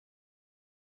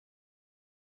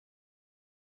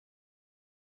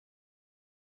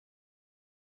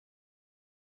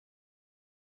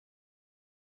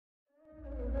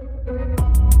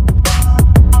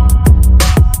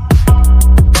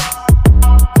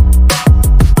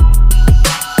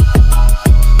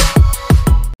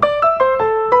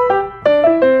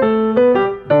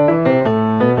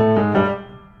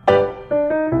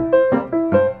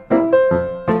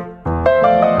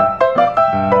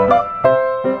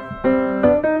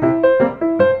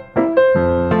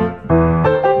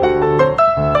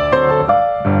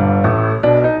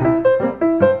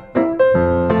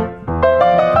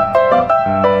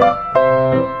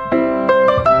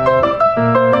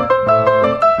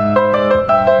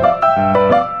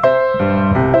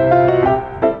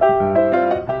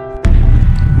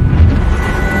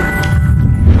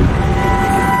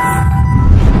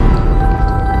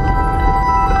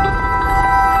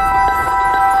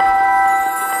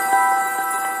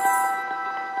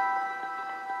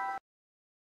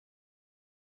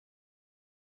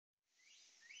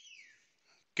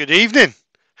Good evening.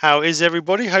 How is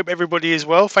everybody? Hope everybody is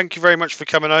well. Thank you very much for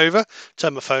coming over.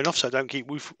 Turn my phone off so I don't keep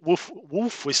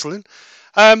wolf whistling.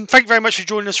 Thank you very much for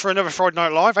joining us for another Friday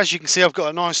Night Live. As you can see, I've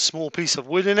got a nice small piece of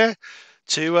wood in there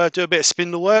to do a bit of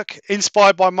spindle work,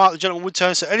 inspired by Mark the Gentleman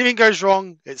Woodturner. So anything goes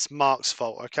wrong, it's Mark's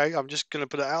fault. Okay, I'm just going to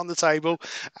put it out on the table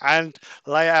and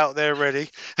lay it out there ready.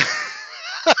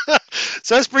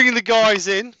 So let's bring in the guys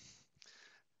in.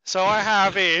 So I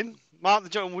have in Mark the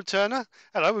Gentleman Woodturner.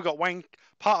 Hello, we've got Wayne,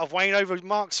 part of Wayne over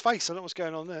Mark's face. I don't know what's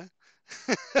going on there.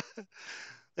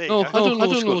 There you go. I don't know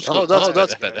what's going on. Oh,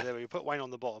 That's better. There we put Wayne on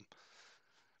the bottom.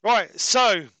 Right,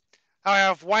 so I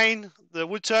have Wayne the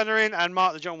Woodturner in and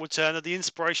Mark the Gentleman Woodturner, the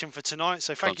inspiration for tonight.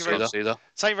 So thank you very much.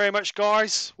 Thank you very much,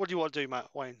 guys. What do you want to do, Matt?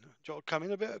 Wayne, do you want to come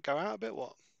in a bit, go out a bit?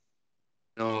 What?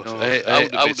 No, out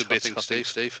a bit,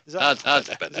 Steve. Is that better? Is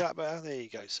that better? There you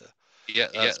go, sir. Yeah,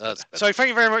 that's better. So thank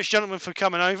you very much, gentlemen, for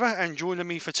coming over and joining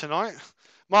me for tonight.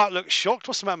 Mark looks shocked.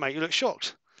 What's the matter, mate? You look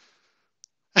shocked.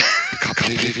 I can't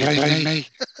believe you played me.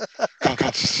 Can't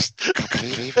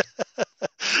believe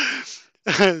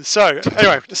it. So,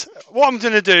 anyway, what I'm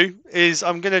going to do is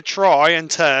I'm going to try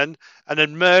and turn an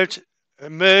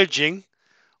emerging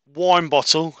wine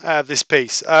bottle out of this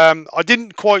piece. I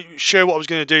didn't quite sure what I was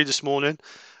going to do this morning.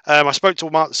 I spoke to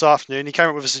Mark this afternoon. He came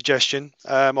up with a suggestion.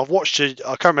 I've watched it.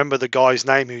 I can't remember the guy's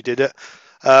name who did it.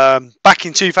 Back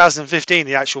in 2015,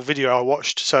 the actual video I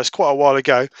watched, so it's quite a while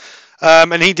ago.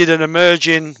 And he did an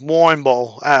emerging wine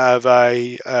bottle out of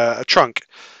a trunk.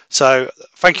 So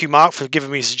thank you, Mark, for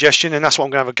giving me a suggestion, and that's what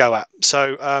I'm going to have a go at.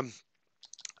 So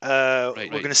we're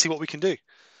going to see what we can do.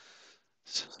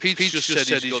 Pete just said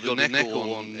he's got an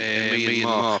echo on me and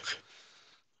Mark.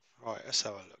 Right, let's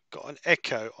have a look. Got an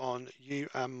echo on you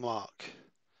and Mark.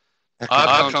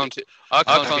 I can't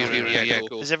hear any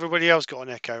echo. Has everybody else got an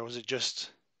echo, or was it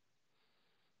just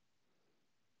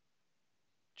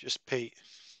Pete?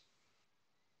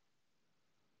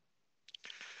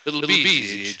 It'll be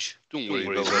easy. Don't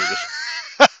worry about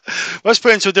it. Let's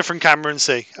put it into a different camera and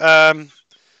see.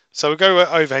 So we'll go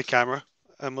to overhead camera,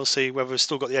 and we'll see whether we've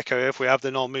still got the echo. If we have,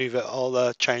 then I'll move it.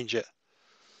 I'll change it.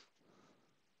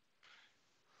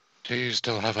 Do you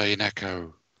still have an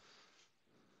echo?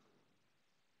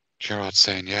 Gerard's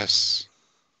saying yes.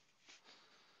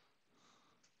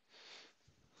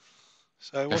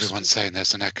 So everyone's saying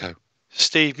there's an echo.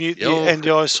 Steve, mute the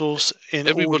NDI source in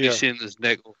audio. Everybody's saying there's an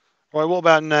echo. Right, what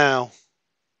about now?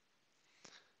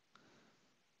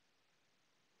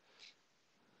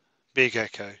 Big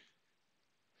echo.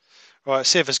 Right,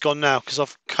 see if it's gone now, because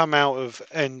I've come out of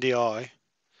NDI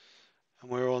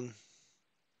and we're on.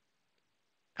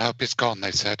 I hope it's gone,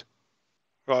 they said.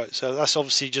 Right, so that's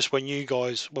obviously just when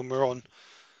we're on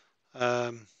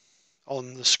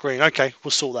the screen. Okay,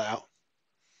 we'll sort that out.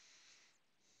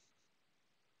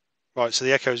 Right, so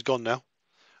the echo's gone now.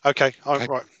 Okay,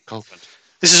 right. Cool.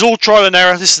 This is all trial and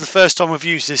error. This is the first time we've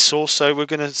used this source, so we're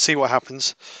going to see what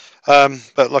happens.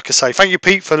 But like I say, thank you,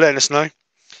 Pete, for letting us know.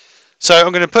 So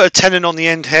I'm going to put a tenon on the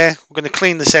end here. We're going to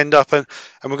clean this end up, and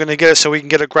we're going to get it so we can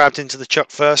get it grabbed into the chuck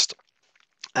first.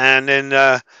 And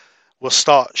then we'll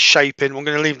start shaping. We're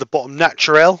going to leave the bottom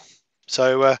natural,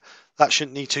 so that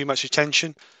shouldn't need too much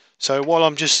attention. So while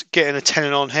I'm just getting a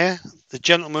tenon on here, the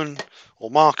gentleman, or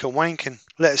Mark and Wayne, can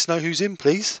let us know who's in,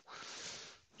 please.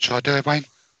 Shall I do it, Wayne?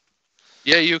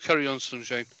 Yeah, you carry on,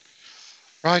 Sunshine.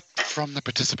 Right, from the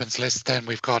participants list then,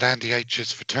 we've got Andy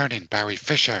H's for turning, Barry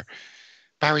Fisher,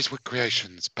 Barry's Wood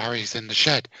Creations, Barry's in the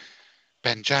Shed,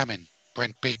 Benjamin,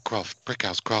 Brent Beecroft,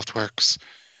 Brickhouse Craftworks,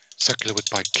 Circular Wood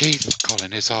by Keith,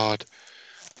 Colin Izzard,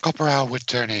 Copper Owl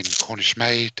Woodturning, Cornish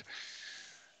Maid,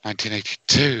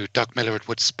 1982, Doug Miller at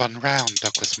Wood Spun Round,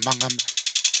 Douglas Mungham,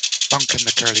 Bunkin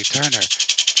the Curly Turner,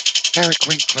 Eric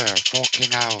Winkler, Four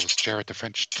King Owls, Jared the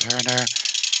French Turner,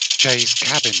 Jay's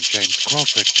Cabin, James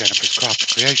Crawford, Jennifer's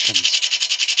Craft Creations,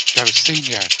 Joe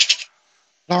Senior,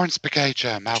 Lawrence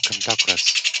Begager, Malcolm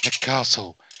Douglas, Nick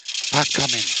Castle, Pat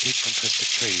Cummins, Pete from Twisted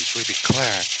Trees, Ruby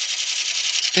Clare,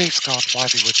 Steve Scott,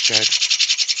 Wivey Woodshed,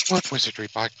 Wood Wizardry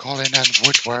by Colin, and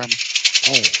Woodworm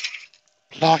Paul.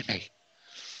 Blimey.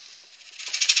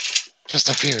 Just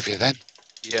a few of you then.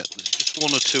 Yeah, there's just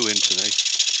one or two in tonight.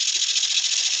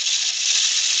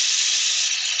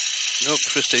 Nope,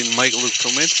 Christine and Michael have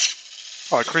come in.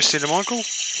 All right, Christine and Michael.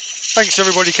 Thanks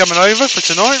everybody coming over for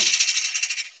tonight.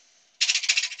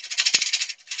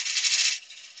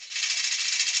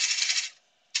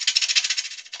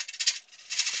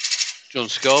 John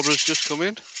Scarborough's just come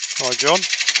in. Hi, John.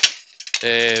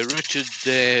 Richard,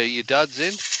 your dad's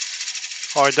in.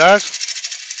 Hi, Dad.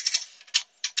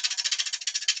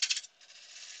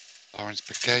 Lawrence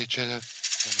Begager,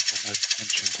 I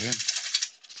mentioned him.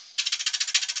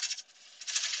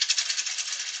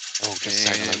 Oh, just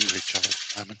saying hello to each other at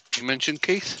the moment. You mentioned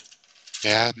Keith?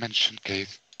 Yeah, I mentioned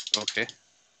Keith. Okay.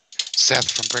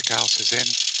 Seth from Brick House is in.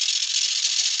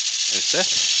 There's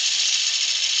Seth.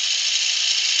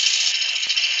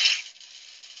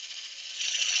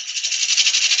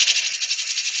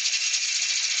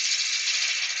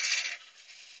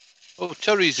 Oh,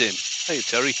 Terry's in. Hey,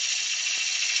 Terry.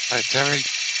 Hi, Terry.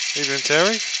 Evening,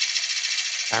 Terry.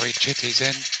 Barry Chitty's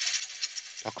in.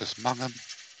 Douglas Mungham.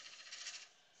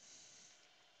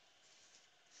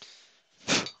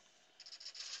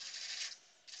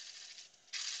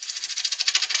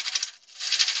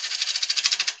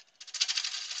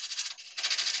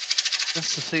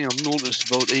 That's the thing I've noticed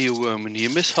about earworm, and you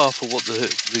miss half of what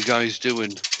the guy's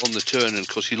doing on the turning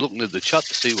because you're looking at the chat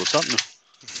to see what's happening.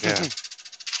 Yeah.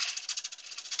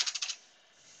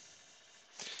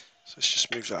 So let's just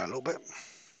move that a little bit.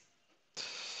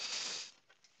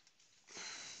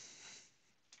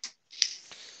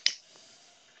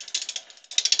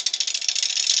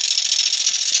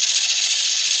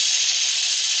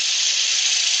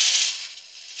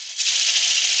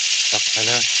 Doug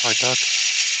Miller. Hi, Doug.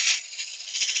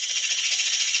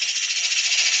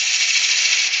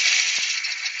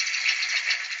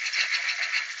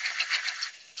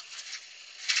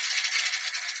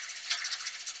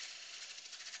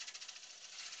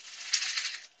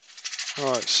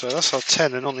 Right, so that's our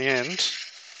tenon on the end.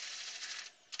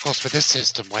 Of course, with this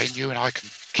system, Wayne, you and I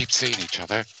can keep seeing each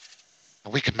other,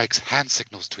 and we can make hand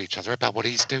signals to each other about what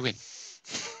he's doing.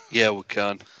 Yeah, we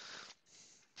can.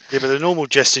 Yeah, but the normal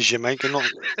gestures you make are not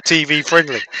TV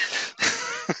friendly.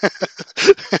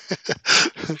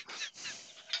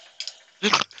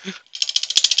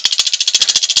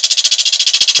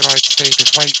 Right, Steve,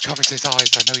 if Wayne covers his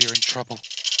eyes, I know you're in trouble.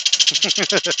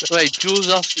 Right, Joe's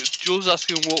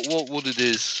asking what wood it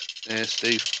is,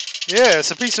 Steve. Yeah,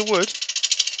 it's a piece of wood.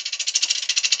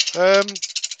 Don't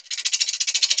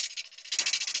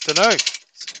know.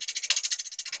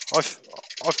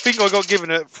 I think I got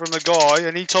given it from a guy,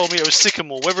 and he told me it was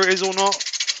sycamore. Whether it is or not,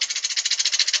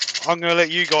 I'm going to let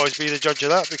you guys be the judge of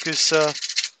that, because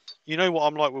you know what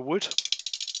I'm like with wood.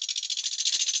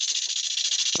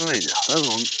 Right, hold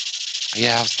on.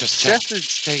 Yeah, I was just saying,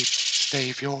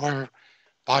 Steve, your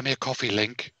buy me a coffee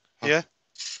link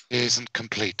isn't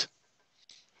complete.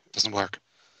 Doesn't work.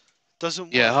 Doesn't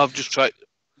work. Yeah, I've just tried.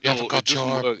 You No,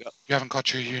 haven't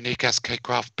got your unique SK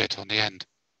Craft bit on the end.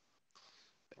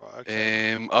 Right,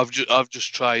 okay. I've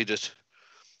just tried it.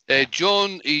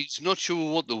 John, he's not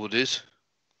sure what the wood is.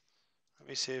 Let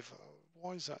me see if.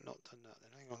 Why is that not done that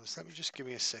then? Hang on, let me just give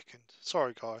me a second.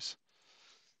 Sorry, guys.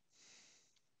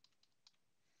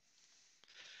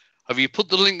 Have you put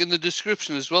the link in the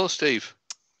description as well, Steve?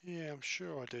 Yeah, I'm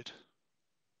sure I did.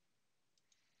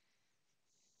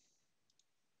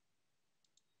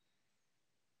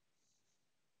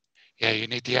 Yeah, you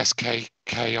need the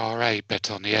SKKRA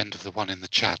bit on the end of the one in the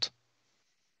chat.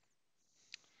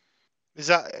 Is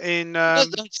that in?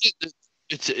 That's it.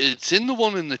 It's in the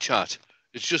one in the chat.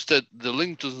 It's just that the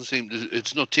link doesn't seem to.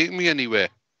 It's not taking me anywhere.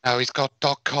 No, he's got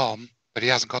 .com, but he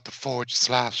hasn't got the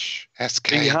 /SK.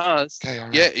 He has.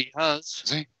 KRA. Yeah, he has.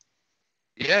 Is he?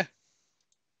 Yeah.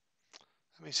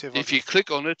 Let me see if you click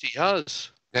on it, he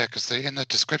has. Yeah, because in the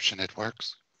description it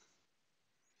works.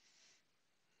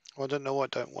 Well, I don't know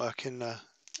what don't work in there.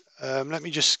 Let me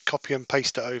just copy and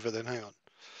paste it over then. Hang on.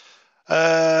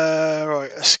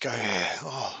 Right, let's go here.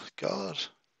 Oh, God.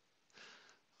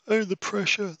 Oh, the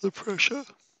pressure, the pressure.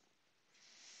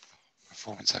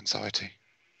 Performance anxiety.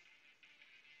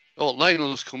 Oh,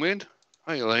 Lionel's come in.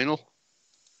 Hi, Lionel.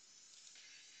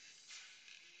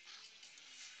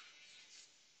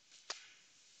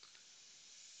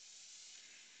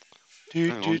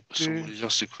 Somebody's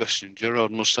asked a question.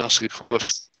 Gerard must ask a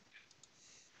question.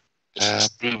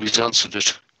 Ruby's answered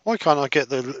it. Why can't I get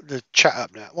the chat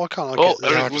up now? Why can't I get the...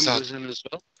 Eric was in as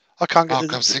well. I can't get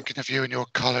Mark, I was thinking of you and your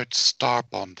coloured star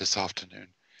bond this afternoon.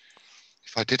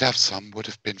 If I did have some, would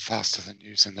have been faster than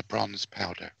using the bronze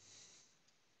powder.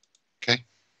 Okay?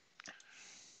 I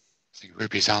think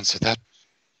Ruby's answered that.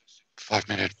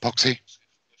 5-minute epoxy.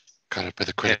 Coloured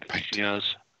with acrylic paint. Yes.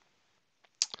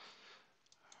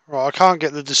 Right, I can't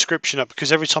get the description up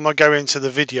because every time I go into the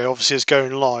video, obviously it's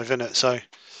going live, isn't it? So.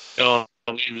 Oh,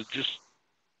 I'll leave it.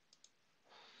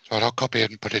 Right, I'll copy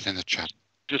it and put it in the chat.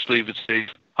 Just leave it, Steve.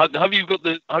 Have you got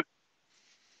the?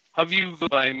 Have you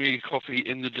got buy me coffee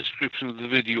in the description of the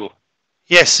video?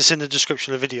 Yes, it's in the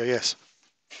description of the video. Yes.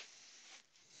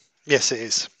 Yes, it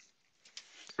is.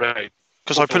 Right.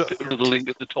 Because I put the link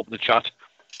at the top of the chat.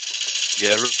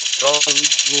 Yeah, rather than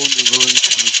going to the link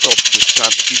at the top of the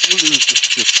chat, if you go to the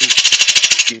description,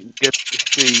 you can get to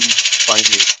see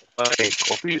Hey,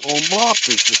 coffee or Mark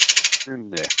is just in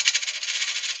there.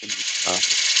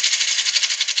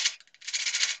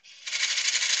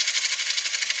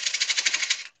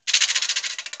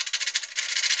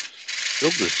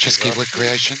 Chisky Wood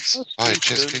Creations. Hi,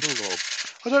 Chisky.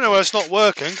 I don't know why it's not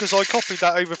working because I copied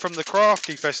that over from the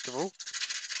Crafty Festival,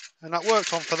 and that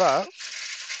worked on for that.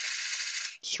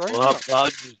 Strange. Well, I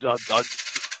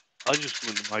just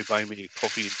went to buy me a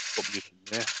coffee and copy it from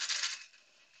there.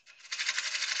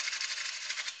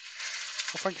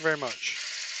 Well, thank you very much.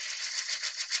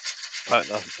 Right,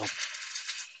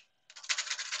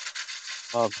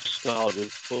 I've started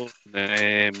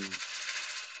putting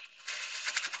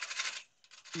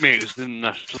Mates the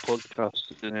National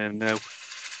Podcast in there now.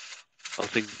 I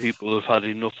think people have had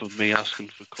enough of me asking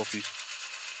for coffees.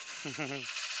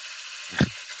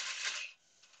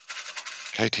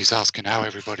 Katie's asking how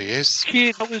everybody is.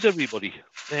 Kate, how is everybody?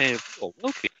 Oh,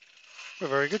 okay. We're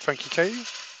very good, thank you, Katie.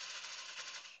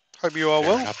 Hope you are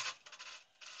well.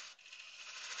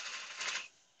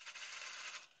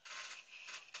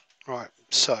 Right,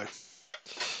 so I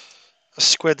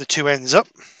squared the two ends up.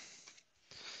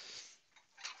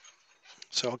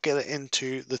 So I'll get it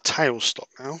into the tailstock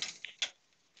now.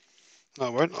 No, I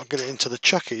won't. I'll get it into the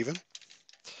chuck even.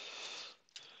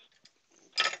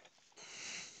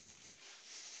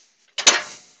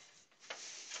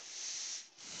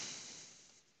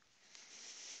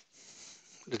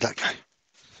 Where did that go?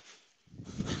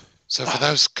 So for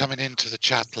those coming into the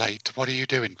chat late, what are you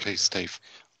doing, please, Steve?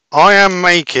 I am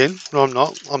making, no I'm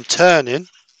not, I'm turning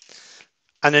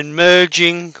an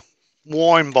emerging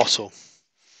wine bottle.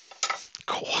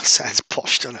 God, that sounds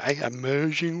posh, doesn't it?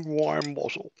 Emerging wine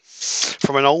bottle.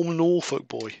 From an old Norfolk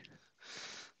boy.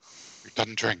 Who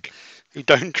doesn't drink. Who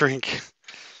don't drink.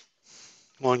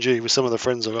 Mind you, with some of the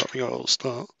friends I've got, we got a little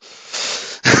start.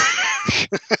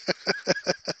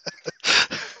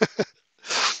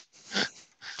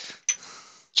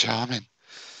 Charming.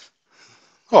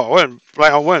 Oh,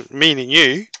 I weren't meaning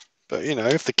you, but you know,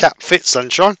 if the cap fits,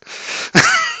 sunshine.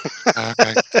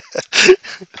 Okay.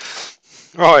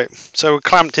 Right, so we're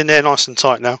clamped in there nice and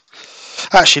tight now.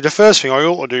 Actually, the first thing I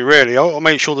ought to do, really, I ought to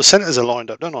make sure the centres are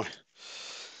lined up, don't I?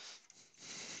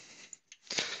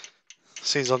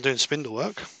 Seems I'm doing spindle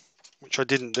work, which I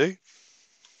didn't do.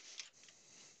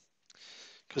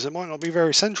 Because it might not be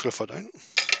very central if I don't.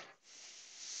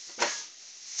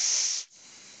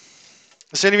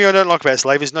 That's the only thing I don't like about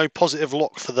Slave is no positive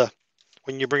lock for the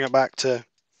when you bring it back to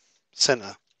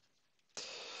centre.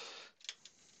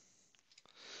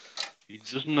 He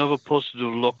doesn't have a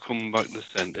positive lock coming back to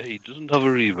centre. He doesn't have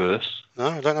a reverse. No,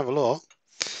 I don't have a lot.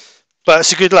 But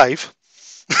it's a good lathe.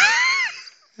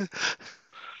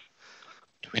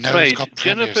 We know right, who's got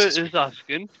Jennifer's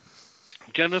asking,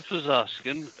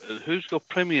 who's got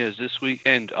premieres this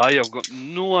weekend? I have got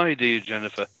no idea,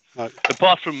 Jennifer. No.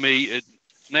 Apart from me at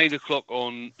 9 o'clock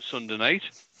on Sunday night.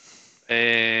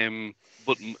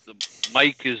 But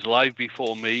Mike is live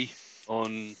before me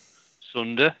on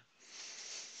Sunday.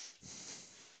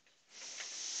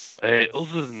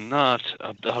 Other than that,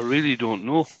 I really don't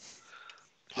know.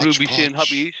 Ruby saying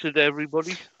Happy Easter to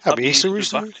everybody. Happy Easter,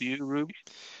 back to you, Ruby.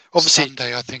 Obviously,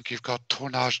 Sunday, I think you've got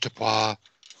Tournage de Bois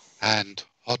and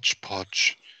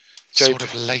Hodgepodge. Sort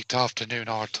of late afternoon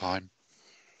our time.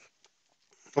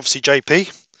 Obviously,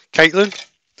 JP, Caitlin,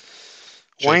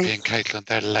 Wayne. JP and Caitlin,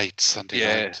 they're late Sunday night.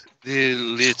 Yeah, they're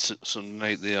late Sunday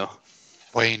night, they are.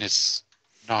 Wayne is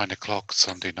 9 o'clock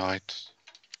Sunday night.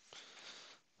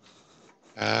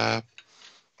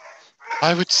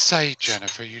 I would say,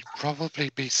 Jennifer, you'd probably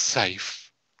be safe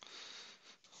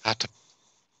at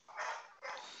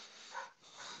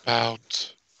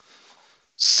about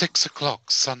 6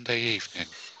 o'clock Sunday evening.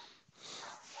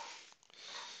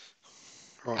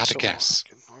 Right, Had a guess.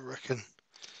 I reckon.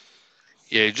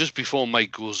 Yeah, just before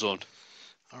Mike goes on.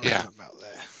 Yeah, about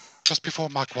there. Just before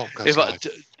Mike Walt goes live.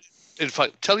 In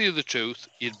fact, tell you the truth,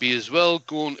 you'd be as well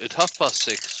going at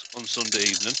 6:30 on Sunday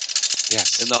evening.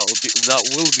 Yes. And that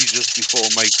will be just before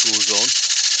Mike goes on.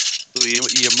 So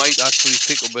you might actually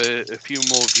pick up a few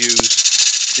more views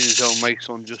since how Mike's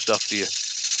on just after you.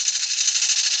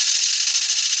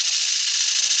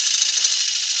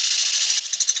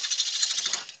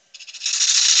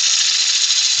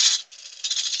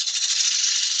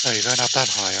 Oh, you're going up that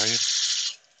high, are you?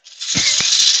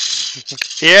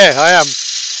 Yeah, I am.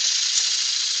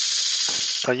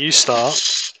 So you start.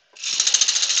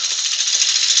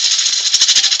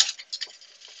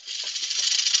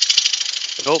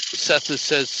 Oh, Seth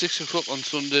says 6 o'clock on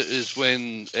Sunday is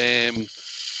when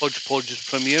Hodgepodge is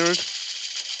premiered.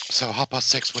 So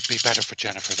 6:30 would be better for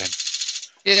Jennifer then.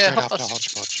 Yeah, Straight after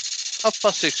Hodgepodge.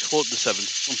 6:30, 4 to 7,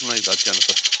 something like that,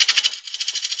 Jennifer.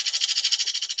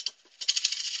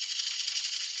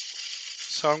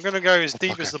 So I'm going to go as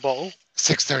deep as the bottle.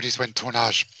 6:30's when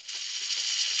tournage.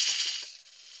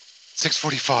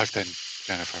 6:45 then,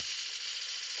 Jennifer.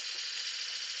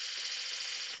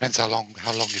 Depends how long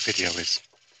your video is.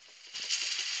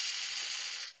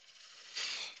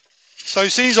 So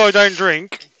since I don't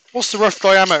drink, what's the rough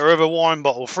diameter of a wine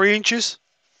bottle? 3 inches?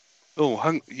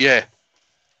 Oh, yeah.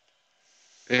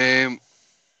 Give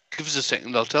us a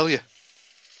second, I'll tell you.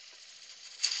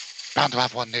 Bound to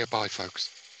have one nearby, folks.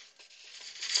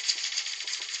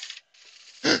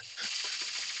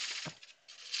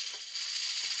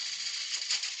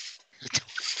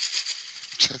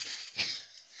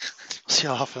 What's you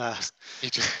laughing at?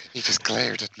 He just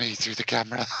glared at me through the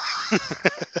camera.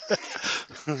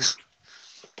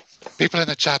 People in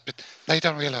the chat, but they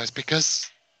don't realise because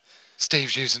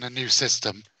Steve's using a new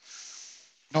system.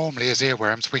 Normally, as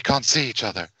earworms, we can't see each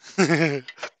other.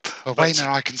 But Wayne and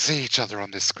I can see each other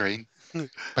on this screen,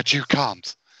 but you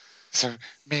can't. So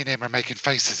me and him are making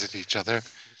faces at each other.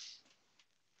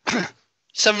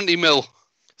 70 mil.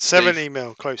 70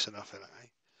 mil, close enough, isn't it?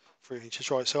 3 inches,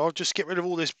 right. So I'll just get rid of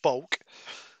all this bulk,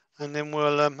 and then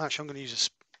we'll actually I'm going to use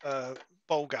a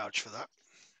bowl gouge for that.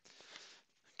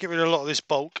 Get rid of a lot of this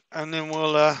bulk, and then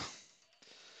we'll.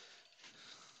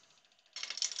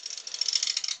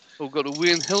 We've got a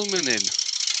Wayne Hillman in.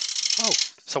 Oh,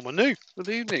 someone new. Good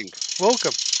evening.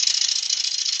 Welcome.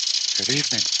 Good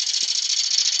evening.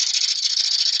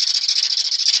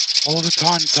 All the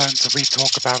time zones that we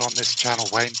talk about on this channel,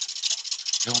 Wayne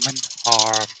Hillman,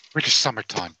 are British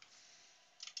summertime.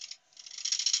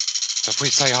 So if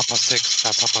we say 6:30,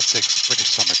 that's 6:30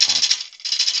 British summertime.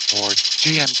 Or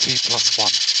GMT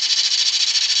 +1.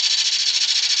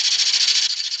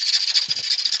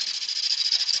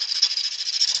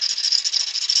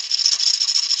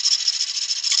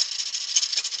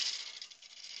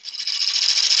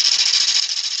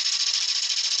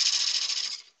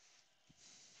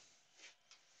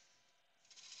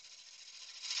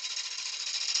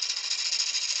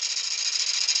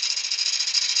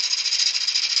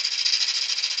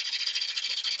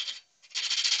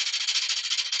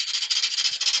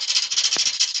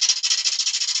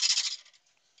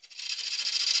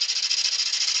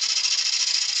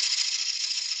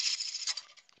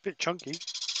 Bit chunky. That's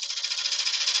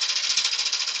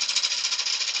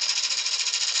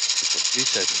what she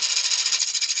said.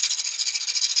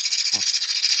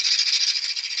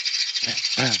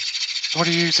 What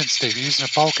are you using, Steve? Are you using a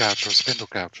bowl gouge or a spindle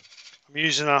gouge? I'm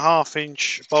using a 1/2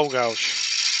 inch bowl gouge.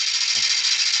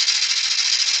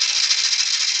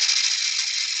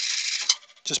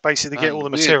 Just basically to get all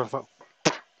the material.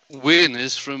 Wayne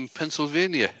is from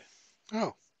Pennsylvania.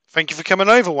 Oh, thank you for coming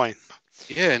over, Wayne.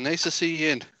 Yeah, nice to see you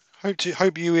in.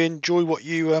 Hope you enjoy what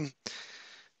you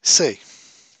see.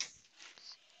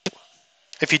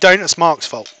 If you don't, it's Mark's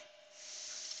fault.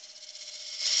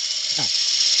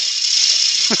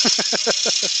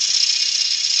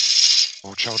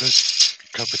 Broad shoulders,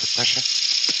 cope with the pressure.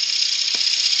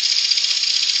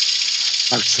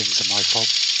 Most things are my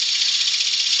fault.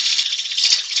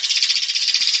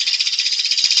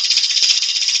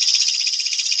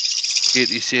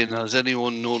 Katie saying, has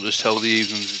anyone noticed how the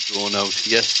evenings have drawn out?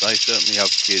 Yes, I certainly have,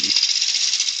 Katie.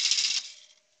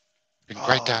 Been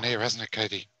great down here, hasn't it,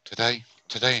 Katie? Today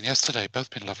and yesterday, both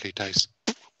been lovely days.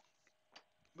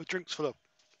 My drink's full of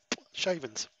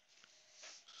shavings.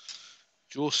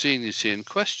 Joe Senior saying,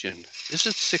 question, is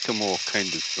it sycamore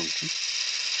kind of chunky?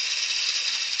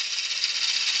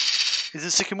 Is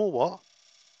it sycamore what?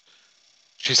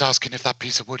 She's asking if that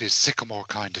piece of wood is sycamore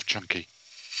kind of chunky.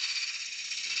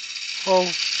 Well,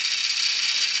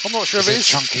 I'm not sure if it is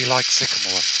chunky like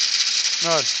sycamore.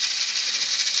 No.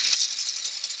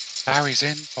 Barry's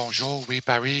in. Bonjour, oui,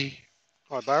 Barry.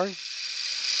 Hi, Barry.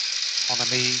 Mon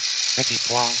ami, petit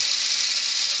pois.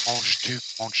 Mange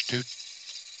tout.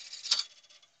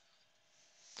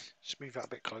 Just move that a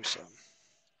bit closer.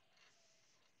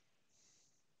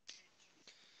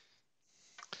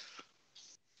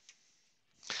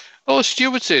 Oh,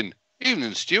 Stuart's in.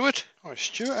 Evening, Stuart. Hi,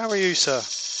 Stuart. How are you, sir?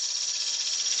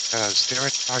 Hello,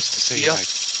 Stuart. Nice to see you,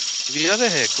 mate. Have you had a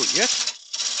haircut yet?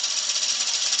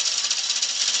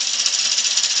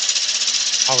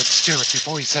 Oh, and Stuart,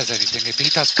 before he says anything, if he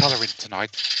does colouring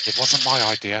tonight, it wasn't my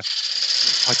idea.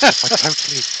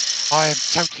 I am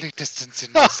totally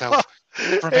distancing myself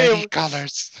from any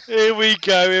colours. Here we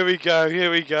go.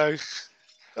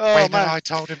 Oh, Wayne man. and I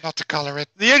told him not to colour it.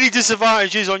 The only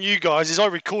disadvantage is on you guys is I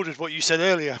recorded what you said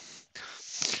earlier.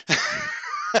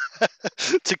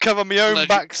 To cover my own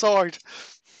backside.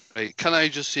 Right, can I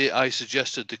just say I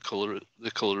suggested the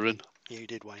colouring? You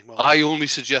did, Wayne. Well, I only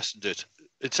suggested it.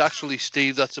 It's actually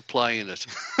Steve that's applying it.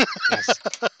 Yes.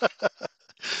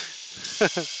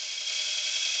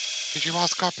 Did you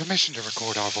ask our permission to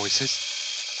record our voices?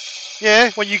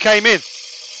 Yeah, when you came in.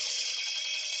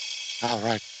 Oh,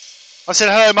 right. I said,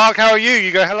 hello, Mark, how are you?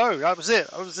 You go, hello. That was it.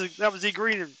 That was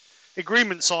the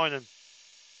agreement signing.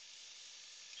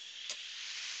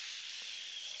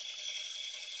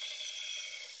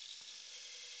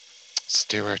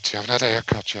 Stuart, you haven't had a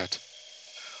haircut yet.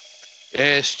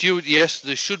 Stuart, yes,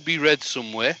 there should be red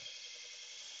somewhere.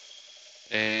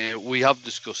 We have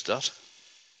discussed that.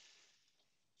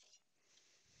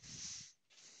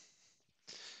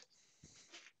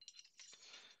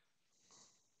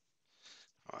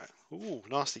 Right. Ooh,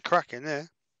 nasty crack in there.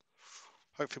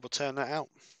 Hopefully we'll turn that out.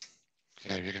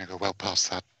 Yeah, you're going to go well past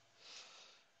that.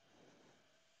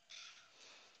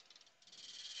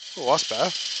 Oh, that's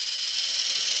better.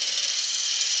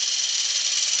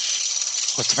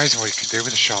 Well, it's amazing what you can do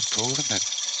with a sharp tool, isn't it?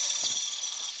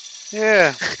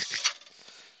 Yeah.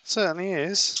 Certainly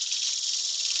is.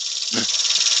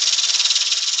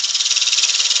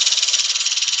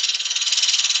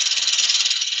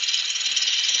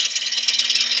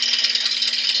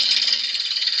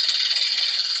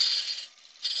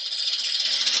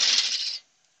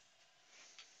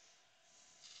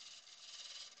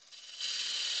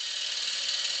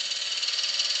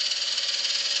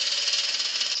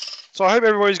 So I hope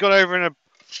everybody's gone over and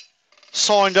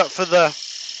signed up for the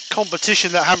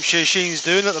competition that Hampshire Sheen's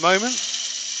doing at the moment.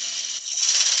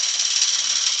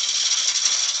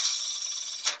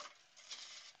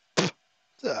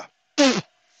 Yeah.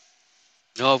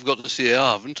 No, I've got to say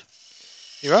I haven't.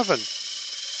 You haven't?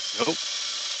 Nope.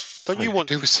 Don't What you want?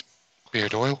 do with some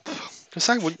beard oil?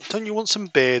 Don't you want some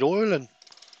beard oil and?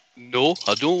 No,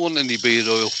 I don't want any beard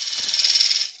oil.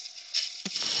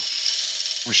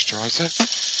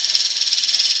 Moisturiser?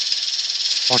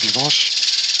 Body wash?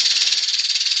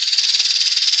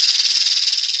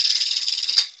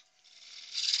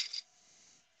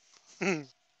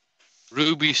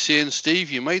 Ruby's saying,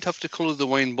 Steve, you might have to colour the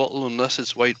wine bottle unless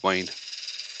it's white wine.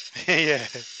 Yeah.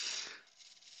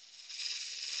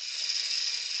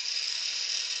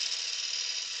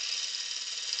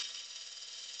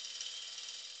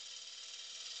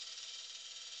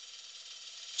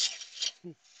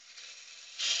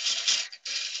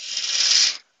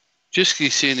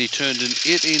 Jisky's saying he turned an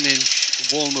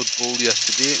 18-inch walnut bowl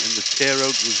yesterday and the tear out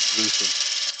was gruesome.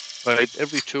 Tried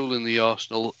every tool in the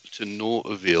arsenal to no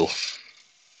avail.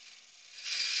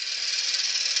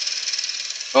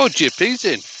 Oh, JP's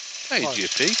in. Hey, Hi.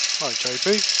 JP. Hi, JP.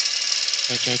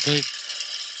 Hey, JP.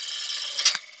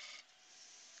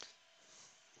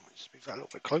 Just move that a little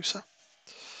bit closer.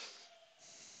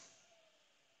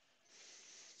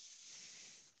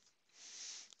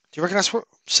 Do you reckon that's what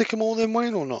sycamore then,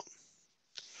 Wayne, or not?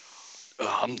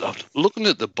 I'm looking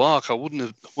at the bark. I wouldn't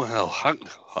have. Well,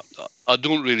 I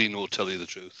don't really know. Tell you the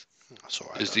truth, That's all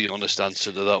right. is the honest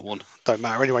answer to that one. Don't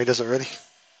matter anyway, does it really?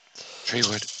 Tree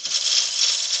wood.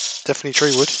 Definitely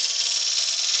tree wood.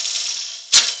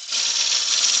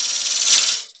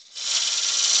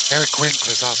 Eric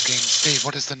Winkler's asking, Steve,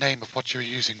 what is the name of what you're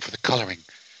using for the colouring?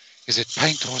 Is it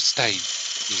paint or stain?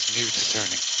 He's new to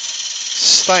turning.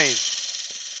 Stain.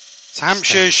 It's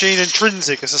Hampshire Sheen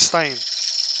Intrinsic. It's a stain.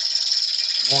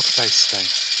 Water-based stain.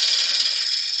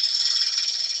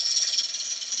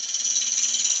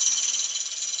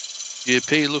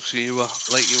 JP, looks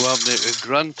like you were having a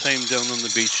grand time down on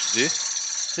the beach today.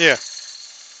 Yeah.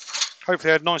 Hopefully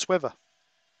they had nice weather.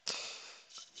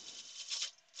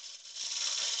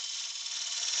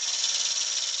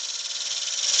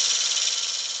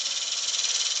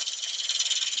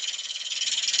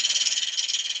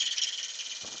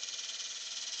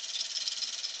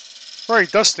 Very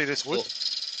dusty, this wood.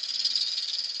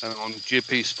 And on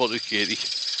JP spotted Katie.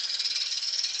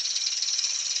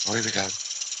 Oh, here we go.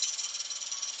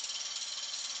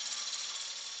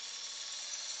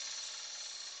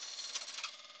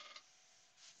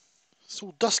 It's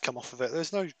all dust come off of it.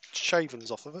 There's no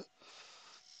shavings off of it.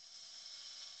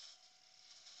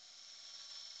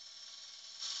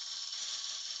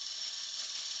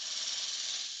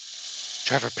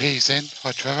 Trevor P's in.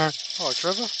 Hi, Trevor. Hi,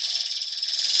 Trevor.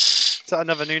 Is that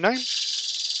another new name?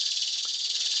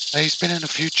 He's been in a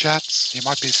few chats. He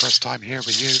might be first time here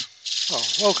with you. Oh,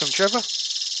 welcome, Trevor.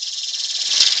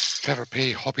 Trevor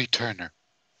P, Hobby Turner.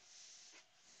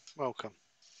 Welcome.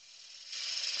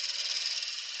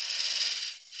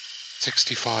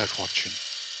 65 watching.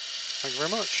 Thank you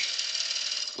very much.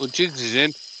 Well, Jigs is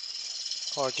in.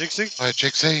 Hi, Jigsy. Hi,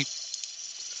 Jigsy.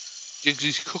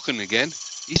 Jigsy's cooking again.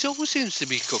 He always seems to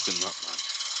be cooking, that man.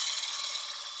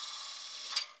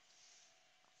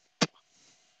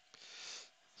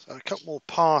 So a couple more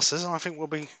passes, and I think we'll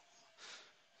be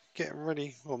getting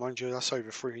ready. Well, mind you, that's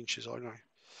over 3 inches, I know.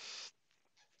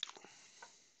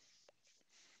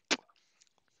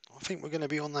 I think we're going to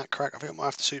be on that crack. I think I might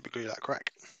have to super glue that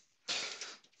crack.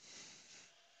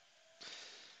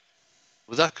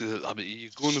 Well, I mean, you're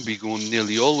going to be going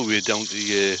nearly all the way down to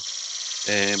your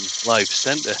live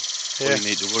centre. Yeah. All you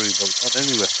need to worry about that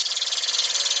anyway.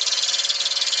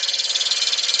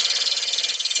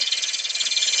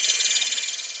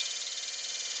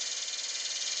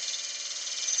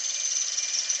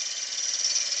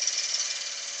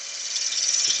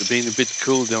 Must have been a bit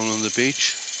cool down on the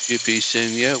beach. JP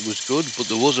saying, yeah, it was good, but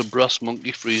there was a brass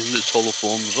monkey freezing its hollow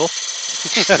forms off.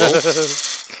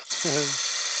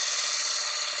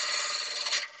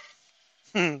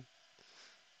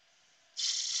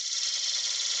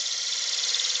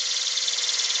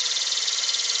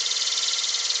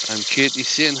 And Katie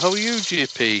saying, how are you,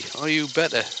 JP? Are you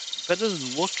better? Better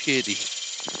than what, Katie?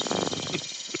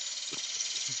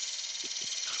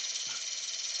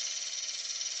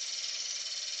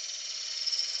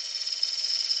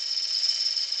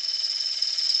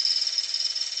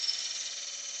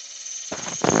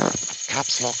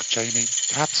 Caps lock, Jamie.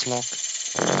 Caps lock.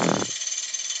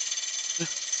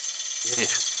 Yeah.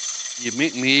 You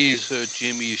make me ears hurt,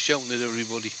 Jamie. You're shouting at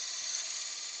everybody.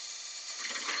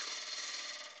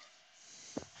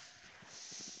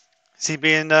 Is he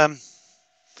being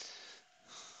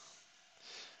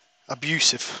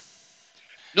abusive?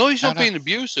 No, he's No, not no. being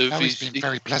abusive. No, he's being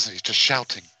very pleasant. He's just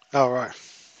shouting. Oh, right.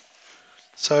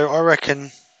 So I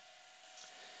reckon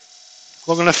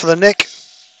long enough for the neck.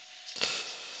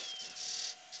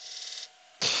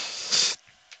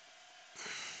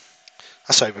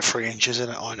 That's over 3 inches,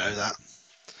 isn't it? I know that.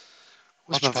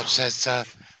 What's my... Hodgepodge says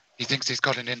he thinks he's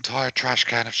got an entire trash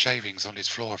can of shavings on his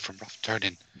floor from rough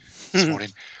turning this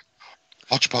morning.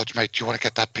 Hodgepodge, mate, you want to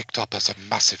get that picked up as a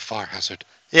massive fire hazard?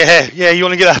 Yeah, you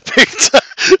want to get that picked up?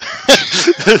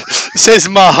 Says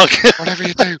Mark. Whatever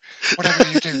you do,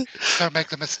 don't make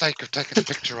the mistake of taking a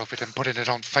picture of it and putting it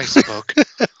on Facebook.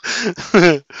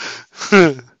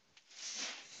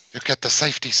 You'll get the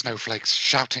safety snowflakes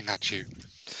shouting at you.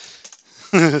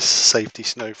 Safety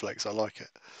snowflakes, I like it.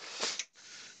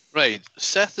 Right,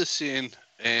 Seth is saying,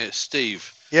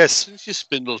 Steve, Yes. since you're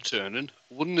spindle turning,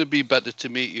 wouldn't it be better to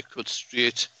make your cut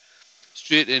straight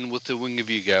in with the wing of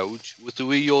your gouge? With the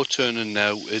way you're turning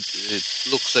now, it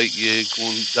looks like you're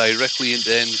going directly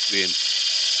into end grain.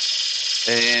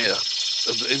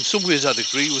 In some ways, I'd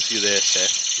agree with you there,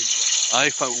 Seth. I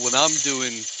find when I'm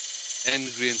doing end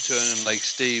grain turning like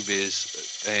Steve is,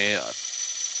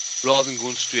 rather than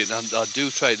going straight, and I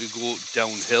do try to go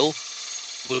downhill,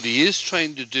 but he is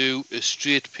trying to do a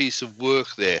straight piece of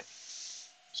work there.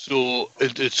 So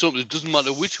it's something. It doesn't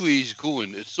matter which way he's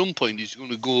going. At some point, he's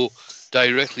going to go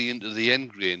directly into the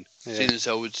end grain, seeing as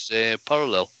how it's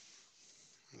parallel.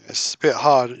 It's a bit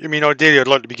hard. I mean, ideally, I'd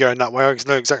like to be going that way. I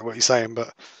know exactly what you're saying,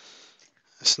 but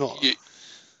it's not.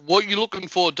 What you're looking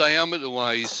for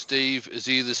diameter-wise, Steve, is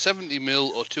either 70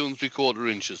 mil or 2 3/4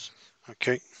 inches.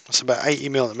 Okay, that's about 80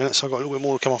 mil at the minute, so I've got a little bit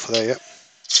more to come off of there yet.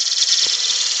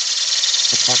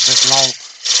 Hodgepodge says, lol,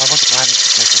 I wasn't planning to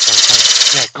take a photo.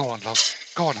 Yeah, go on, lol.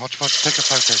 Go on, Hodgepodge, take a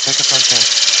photo.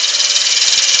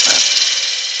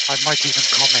 I might even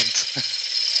comment.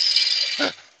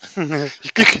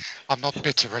 I'm not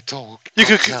bitter at all. You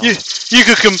could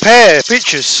compare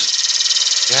pictures.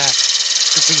 Yeah,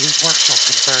 to see whose workshop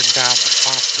can burn down the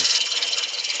fastest.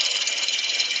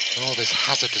 All this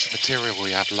hazardous material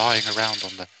we have lying around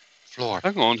on the floor.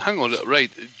 Hang on. Right,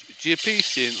 JP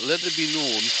saying, let it be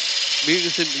known,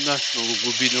 Makers International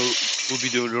will be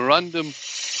doing a random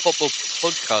pop-up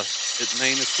podcast at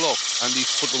 9 o'clock, and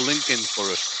he's put a link in for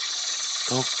it.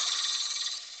 Cool.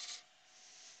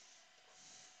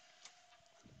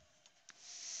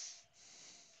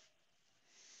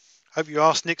 Hope you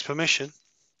asked Nick's permission.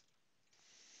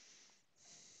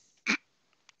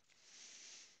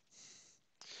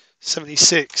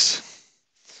 $76.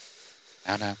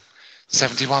 No.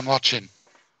 71 watching.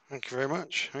 Thank you very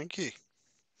much. Thank you.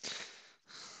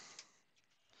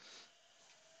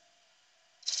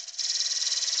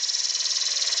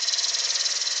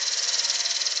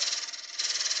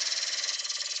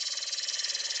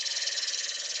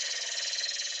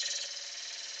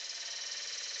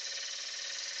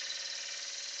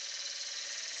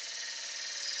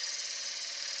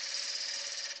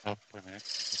 Oh, wait a minute.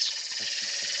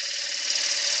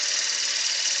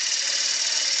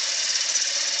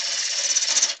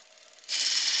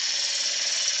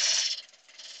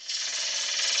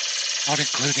 Not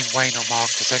including Wayne or Mark,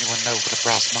 does anyone know what a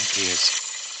brass monkey is?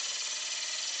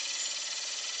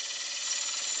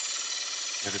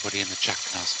 Everybody in the chat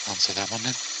can answer that one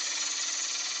then.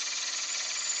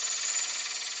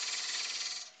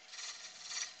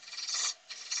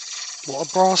 What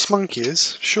a brass monkey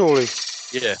is? Surely.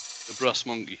 Yeah, the brass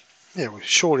monkey. Yeah, well,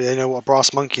 surely they know what a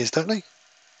brass monkey is, don't they?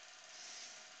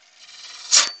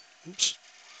 Oops.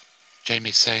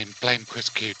 Jamie's saying, blame Chris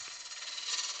Cute.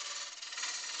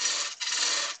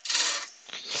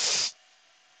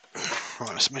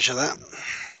 Right, let's measure that.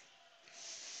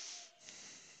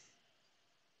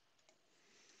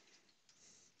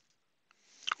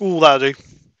 Ooh, that'll do.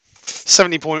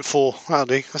 70.4. That'll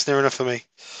do. That's near enough for me.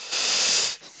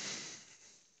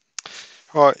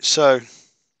 Right, so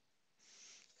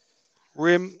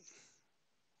rim,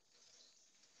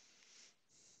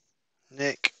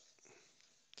 neck.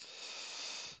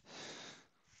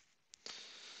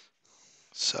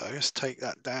 So let's take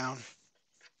that down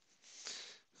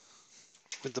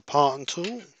with the parting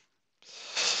tool.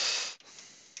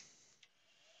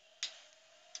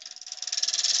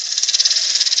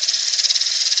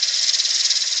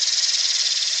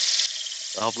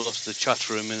 I've lost the chat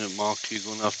for a minute, Mark. You're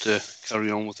going to have to carry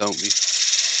on without me.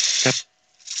 Yep.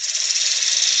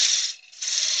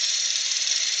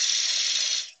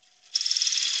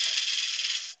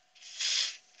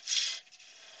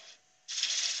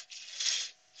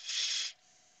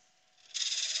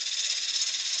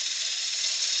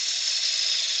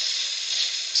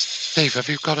 Steve, have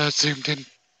you got a zoomed in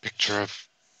picture of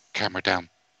camera down?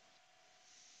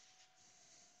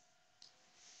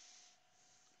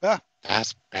 Yeah.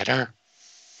 That's better.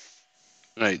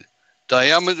 Right.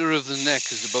 Diameter of the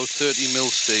neck is about 30 mil,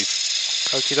 Steve.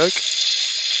 Okie doke.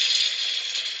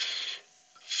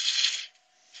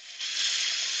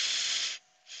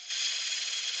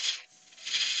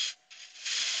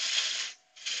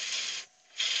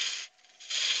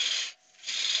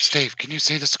 Steve, can you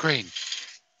see the screen?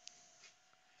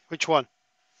 Which one?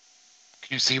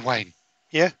 Can you see Wayne?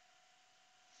 Yeah.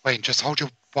 Wayne, just hold your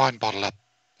wine bottle up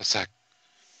a sec.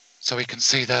 So we can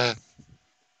see the...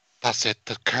 That's it,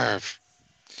 the curve.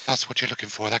 That's what you're looking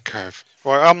for, that curve.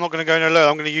 Right, I'm not going to go no lower.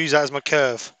 I'm going to use that as my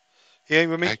curve. You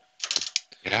with me? Okay.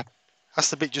 Yeah. That's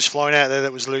the bit just flying out there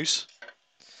that was loose.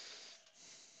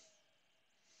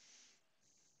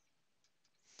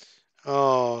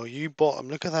 Oh, you bottom.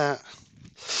 Look at that.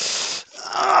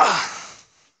 Ah.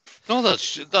 No,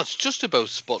 that's just about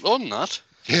spot on, that.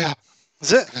 Yeah.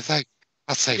 Is it? I think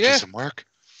that saved Yeah. you some work.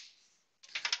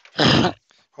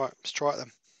 Right, let's try it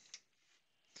then.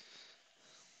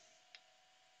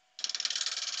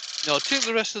 Now, take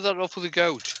the rest of that off with a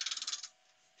gouge.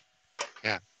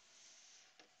 Yeah.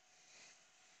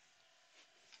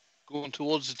 Going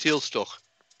towards the tailstock.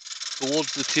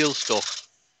 Towards the tailstock.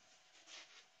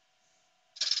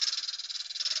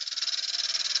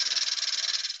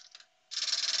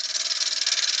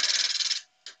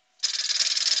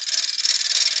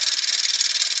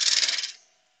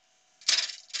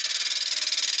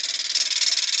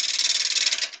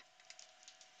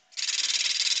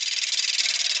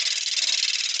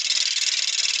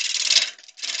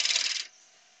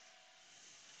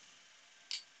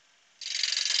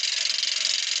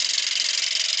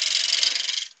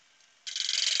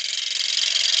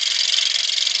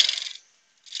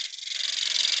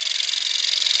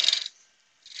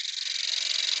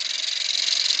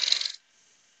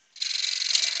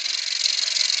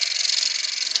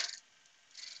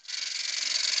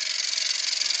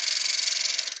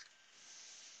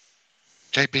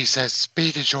 JP says,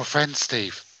 speed is your friend,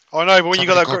 Steve. I know, but when you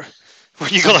got that,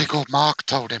 Somebody called Mark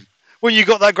told him. When you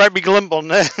got that great big lump on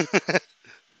there.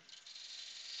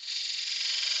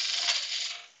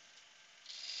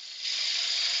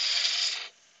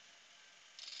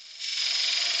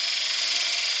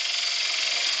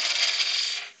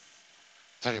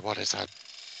 Tell you what, it's a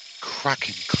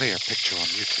cracking clear picture on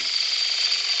YouTube.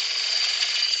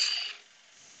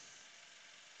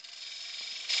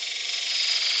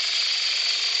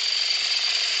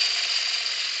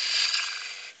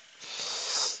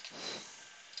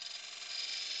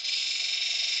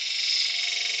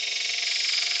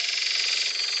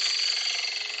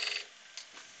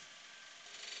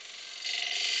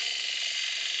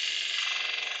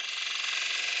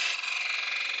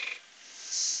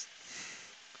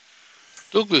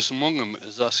 Douglas among them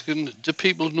is asking, do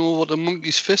people know what a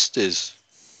monkey's fist is?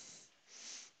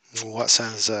 Oh, that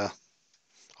sounds... I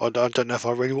don't know if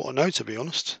I really want to know, to be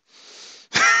honest.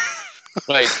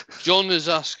 Right. John is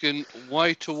asking,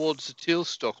 why towards the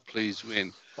tailstock, please,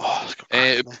 Wayne? Oh, it's got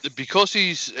crack in Because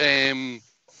he's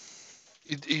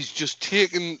just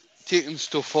taking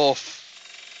stuff off,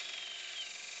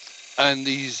 and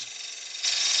he's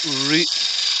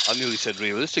I nearly said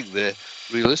realistically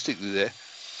there.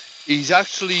 He's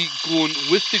actually going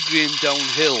with the grain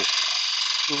downhill,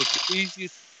 so it's easier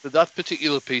for that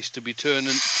particular piece to be turning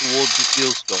towards the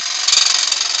tailstock.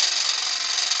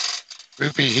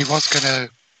 Ruby, he was going to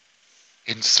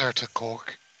insert a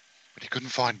cork, but he couldn't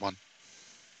find one.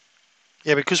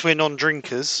 Yeah, because we're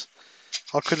non-drinkers,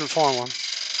 I couldn't find one.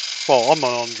 Well, I'm a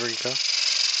non-drinker.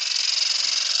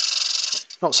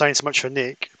 Not saying so much for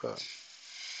Nick, but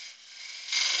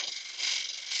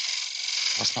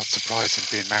That's not surprising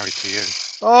being married to you.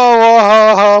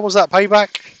 was that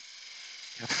payback?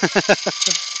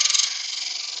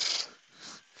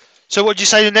 So what did you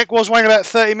say the neck was, Wayne? About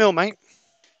 30 mil, mate?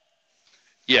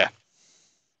 Yeah.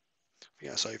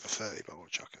 Yeah, it's over 30, but we'll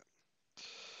chuck it.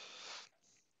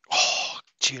 Oh,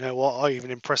 do you know what? I even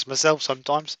impress myself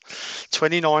sometimes.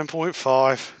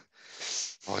 29.5.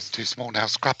 Oh, it's too small now.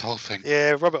 Scrap the whole thing.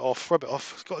 Yeah, rub it off, rub it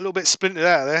off. It's got a little bit splintered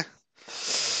out of there.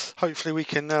 Hopefully we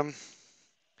can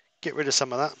get rid of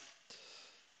some of that.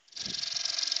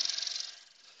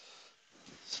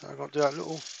 So I've got to do that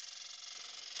little...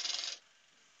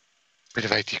 Bit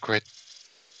of 80 quid.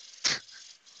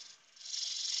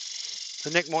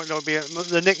 The neck might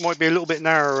be a little bit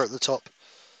narrower at the top.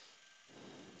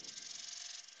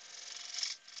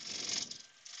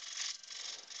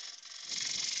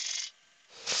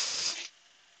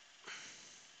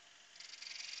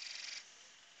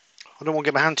 I don't want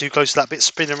to get my hand too close to that bit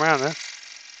spinning around there.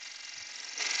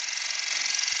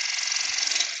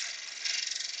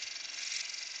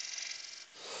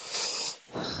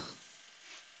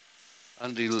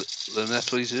 Andy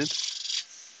Lynette's in.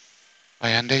 Hi,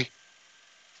 Andy.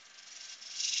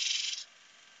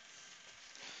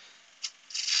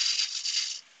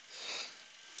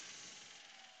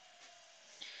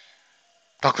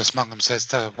 Douglas Mungham says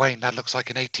to Wayne, that looks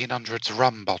like an 1800s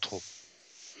rum bottle.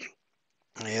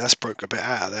 Yeah, that's broke a bit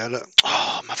out of there. Look.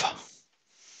 Oh, mother.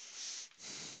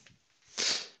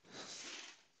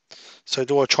 So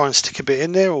do I try and stick a bit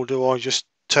in there, or do I just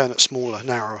turn it smaller,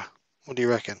 narrower? What do you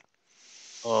reckon?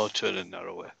 Oh, turn it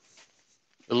narrower.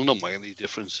 It'll not make any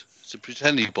difference. It's a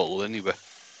pretending bottle anyway.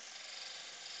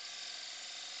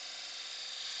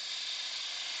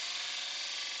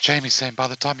 Jamie's saying by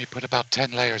the time you put about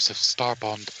 10 layers of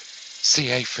Starbond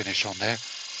CA finish on there,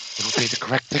 it'll be the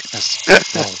correct thickness.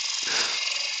 Well,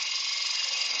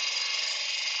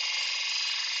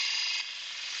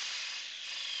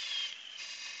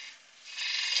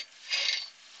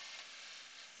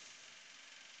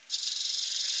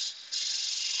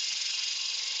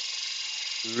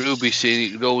 Ruby saying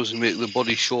you could always make the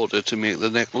body shorter to make the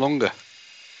neck longer.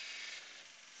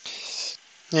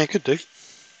 Yeah, could do.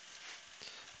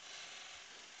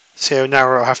 See how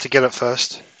narrow I have to get it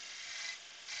first.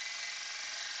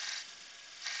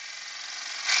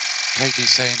 Katie's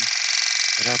saying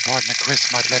that her partner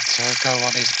Chris might let her go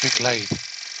on his big lathe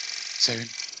soon.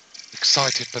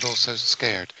 Excited but also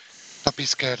scared. Don't be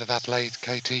scared of that lathe,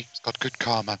 Katie. It's got good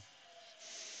karma.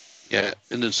 Yeah,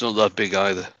 and it's not that big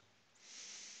either.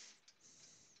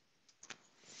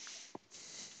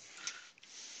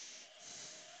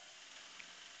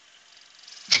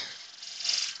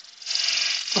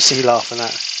 What's he laughing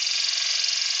at?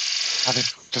 I mean,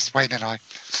 just Wayne and I.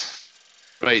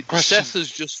 Right, Question. Seth has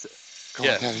just... Go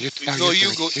yeah. on, you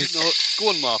go. Go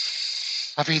on, Mark.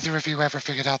 Have either of you ever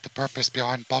figured out the purpose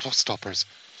behind bottle stoppers?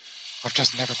 I've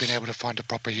just never been able to find a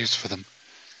proper use for them.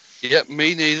 Yeah,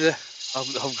 me neither.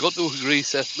 I've got to agree,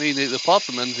 Seth, me neither. Apart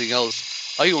from anything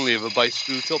else, I only ever buy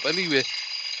screw top anyway.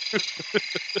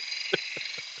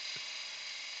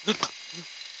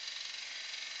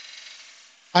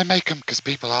 I make them because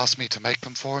people ask me to make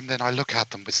them for them, then I look at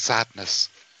them with sadness.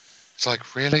 It's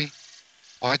like, really?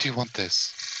 Why do you want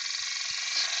this?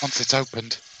 Once it's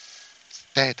opened, it's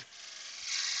dead.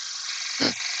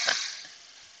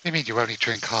 You mean you only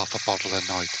drink half a bottle a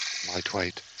night?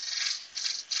 Lightweight.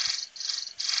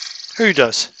 Who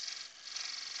does?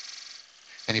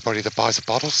 Anybody that buys a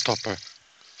bottle stopper.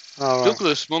 Oh, right.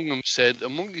 Douglas Mungham said a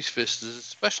monkey's fist is a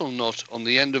special knot on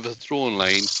the end of a throwing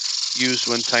line used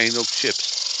when tying up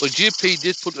ships. Well, JP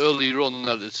did put earlier on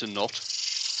that it's a knot,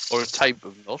 or a type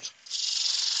of knot.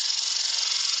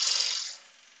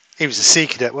 He was a sea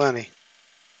cadet, weren't he?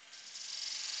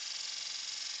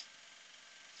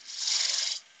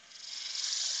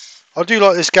 I do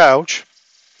like this gouge.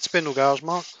 Spindle gouge,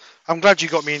 Mark. I'm glad you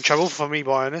got me in trouble for me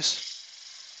buying this.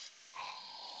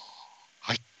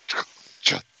 I just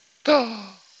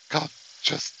got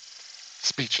just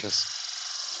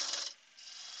speechless.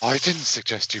 I didn't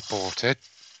suggest you bought it.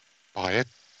 Buy it.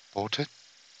 Bought it.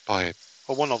 Buy it.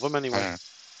 Well, one of them, anyway.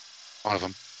 One of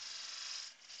them.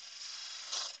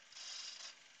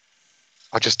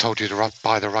 I just told you to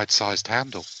buy the right sized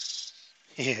handle.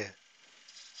 Yeah.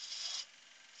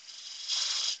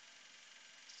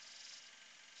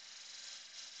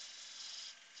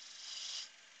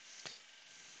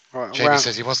 Right, Jamie around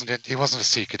says he wasn't a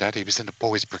sea cadet. He was in the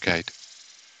boys' brigade.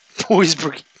 boys.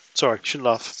 Sorry, shouldn't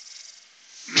laugh.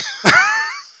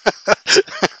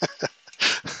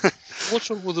 What's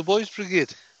wrong with the boys'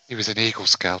 brigade? He was an Eagle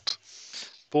Scout.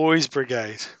 Boys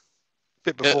Brigade.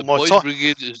 Bit Yeah, before the my boys' time.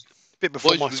 brigade is Bit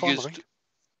before boys' my time, I brigade's think.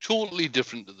 totally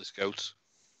different to the scouts.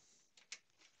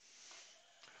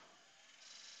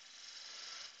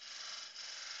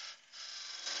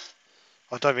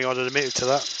 I don't think I'd have admitted to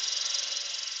that.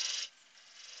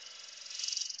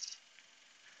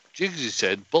 Jigsy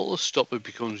said bottle stopper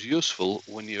becomes useful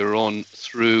when you're on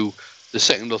through the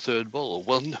second or third bottle.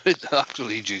 Well, no,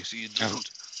 actually, Jigsy, it doesn't.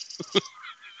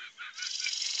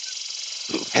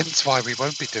 Hence why we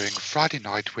won't be doing Friday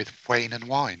night with Wayne and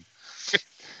wine.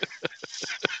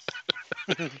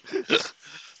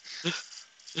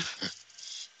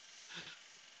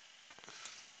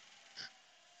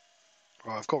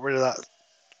 Right, I've got rid of that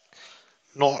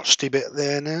nasty bit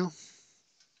there now.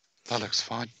 That looks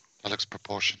fine. That looks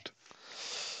proportioned.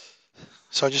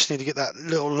 So I just need to get that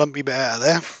little lumpy bit out of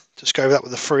there. Just go over that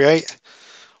with a 3/8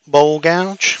 bowl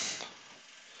gouge.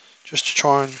 Just to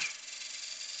try and...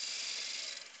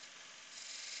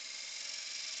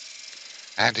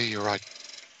 Andy, you're right.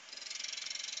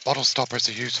 Bottle stoppers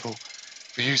are useful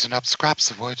for using up scraps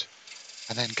of wood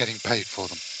and then getting paid for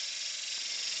them.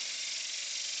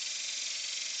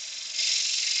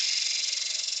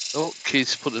 Oh,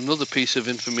 Keith's put another piece of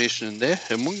information in there.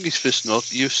 A monkey's fist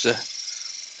knot used to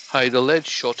hide a lead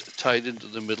shot tied into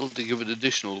the middle to give it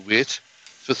additional weight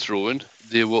for throwing.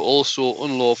 They were also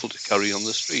unlawful to carry on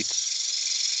the streets.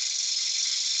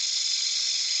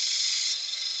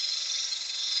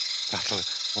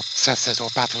 Seth says, or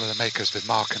Battle of the Makers with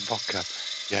Mark and vodka.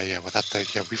 Yeah, well,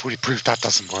 we've already proved that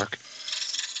doesn't work.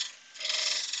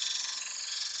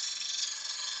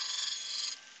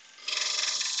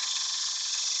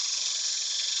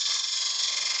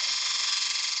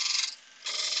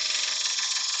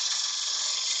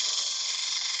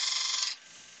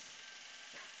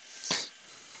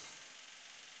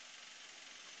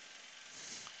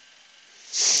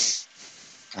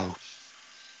 Oh.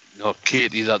 No,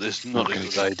 Katie, that is not a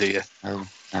good idea. No.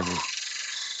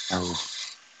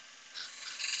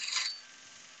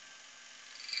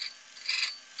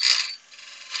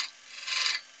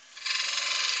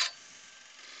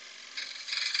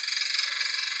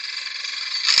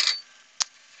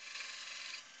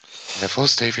 Careful,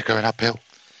 Steve, you're going uphill.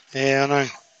 Yeah, I know.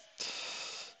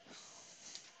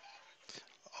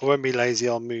 I won't be lazy,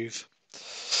 I'll move.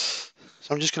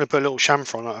 So I'm just going to put a little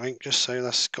chamfer on it, I think, just so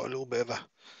that's got a little bit of a...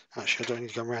 Actually, I don't need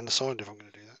to go around the side if I'm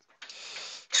going to do that.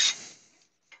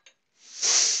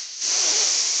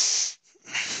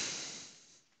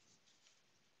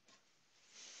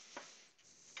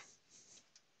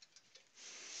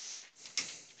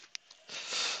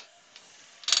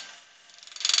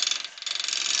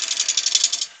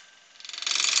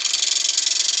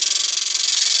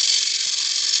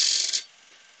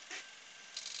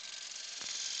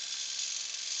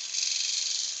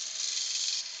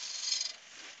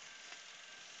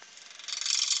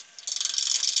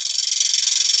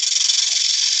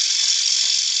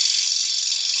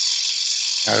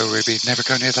 No, Ruby, never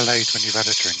go near the lathe when you've had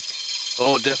a drink.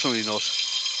 Oh, definitely not.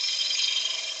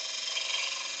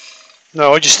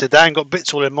 No, I just did that and got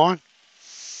bits all in mine.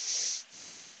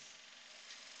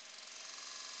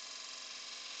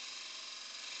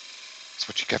 That's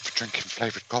what you get for drinking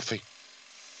flavoured coffee.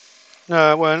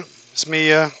 No, it weren't. It's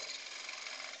me...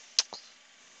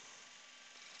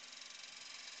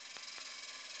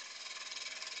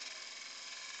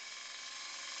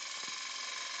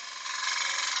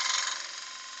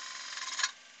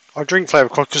 I drink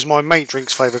flavoured coffee because my mate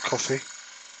drinks flavoured coffee.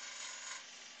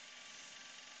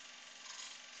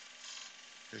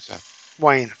 Who's that?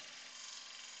 Wayne.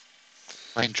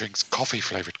 Wayne drinks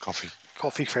coffee-flavoured coffee.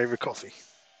 Coffee, flavoured coffee.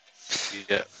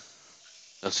 Yeah.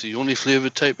 That's the only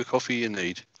flavoured type of coffee you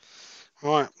need.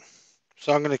 Right.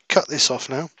 So I'm going to cut this off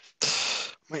now.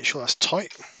 Make sure that's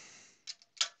tight.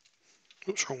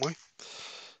 Oops, wrong way.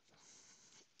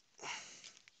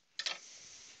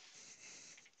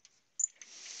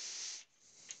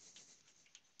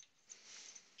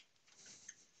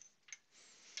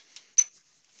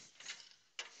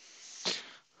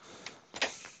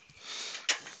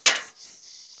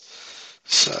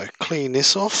 So clean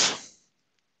this off.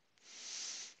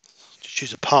 Just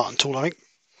use a parting tool, I think.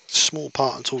 Small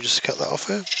parting tool just to cut that off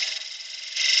here.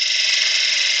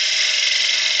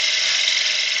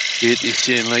 Katie's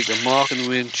saying like a Mark and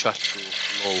Wayne chat show.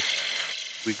 Lol.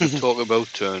 We could talk about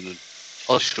turning.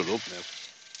 I'll shut up now.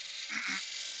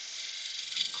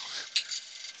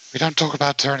 We don't talk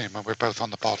about turning when we're both on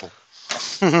the bottle.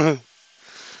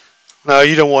 No,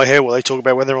 you don't want to hear what they talk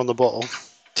about when they're on the bottle.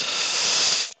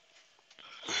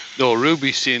 No,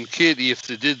 Ruby's saying, Katie, if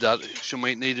they did that, she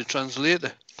might need a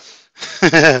translator.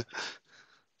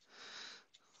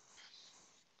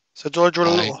 So do I drill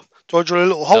a Aye. little? Do I drill a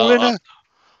little hole in her?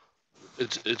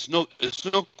 It's not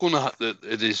going to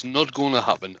it is not going to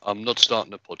happen. I'm not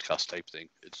starting a podcast type thing.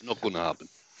 It's not going to happen.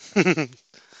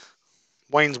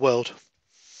 Wayne's World.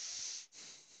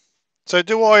 So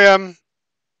do I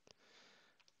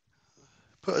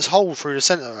put his hole through the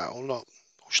centre out or not?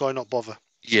 Or shall I not bother?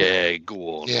 Yeah,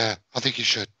 go on. Yeah, I think you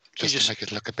should, just just- to make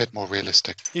it look a bit more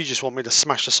realistic. You just want me to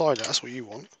smash the side out. That's what you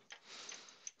want.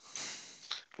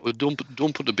 Well, don't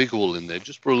put a big hole in there.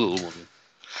 Just put a little one in.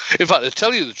 In fact, to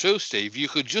tell you the truth, Steve, you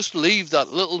could just leave that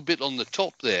little bit on the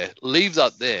top there, leave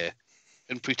that there,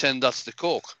 and pretend that's the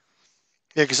cork.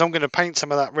 Yeah, because I'm going to paint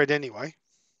some of that red anyway.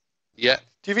 Yeah.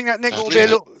 Do you think that neck Don't will be a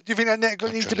drill little? Do you think that neck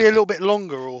Don't needs to drill be a it. little bit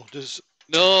longer, or does?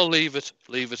 No, leave it.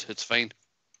 Leave it. It's fine.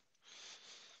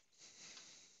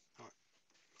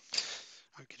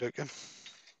 Okay, okay.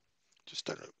 Just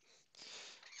don't.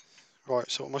 Right.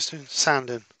 So what am I doing?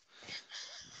 Sanding.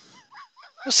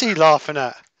 What's he laughing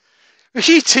at? What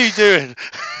are you two doing?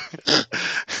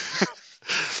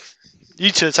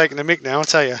 You two are taking the mick now, I'll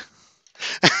tell you.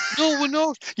 No, we're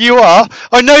not. You are?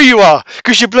 I know you are,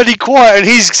 because you're bloody quiet and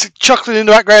he's chuckling in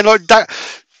the background like that.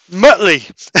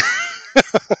 Muttley.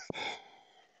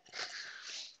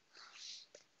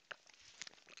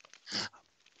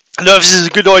 I don't know if this is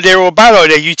a good idea or a bad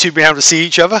idea, you two being able to see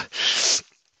each other.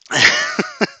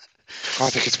 I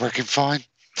think it's working fine.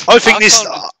 I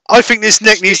think this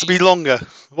neck needs to be longer.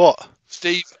 What?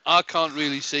 Steve, I can't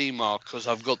really see Mark because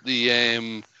I've got the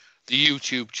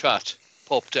YouTube chat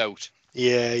popped out.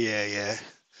 Yeah.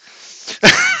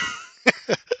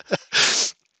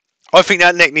 I think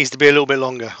that neck needs to be a little bit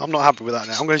longer. I'm not happy with that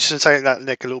now. I'm going to just take that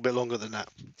neck a little bit longer than that.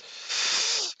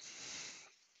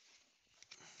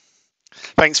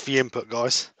 Thanks for your input,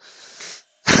 guys.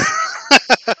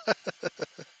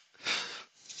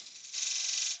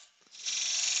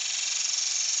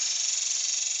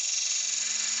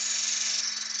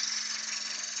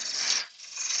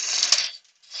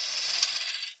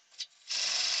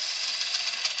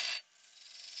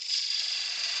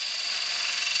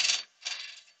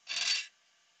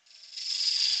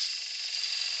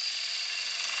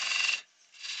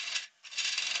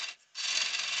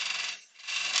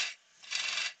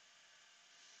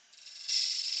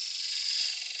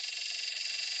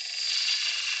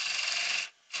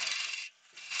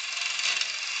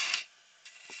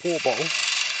 Port bottle.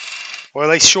 Or are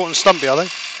they short and stumpy, are they?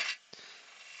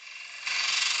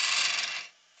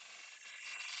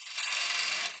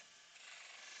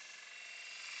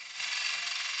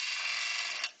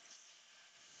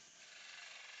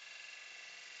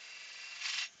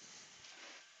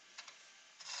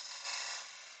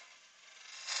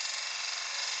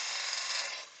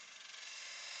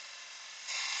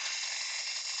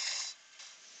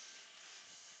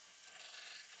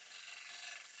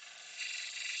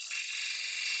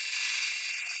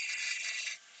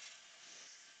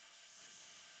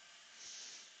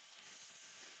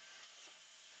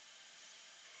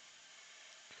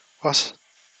 What?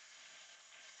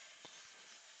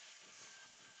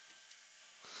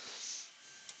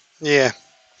 Yeah.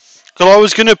 Because I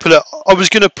was gonna put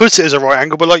it as a right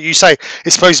angle, but like you say,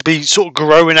 it's supposed to be sort of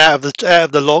growing out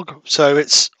of the log, so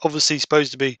it's obviously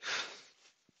supposed to be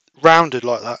rounded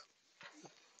like that.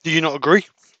 Do you not agree?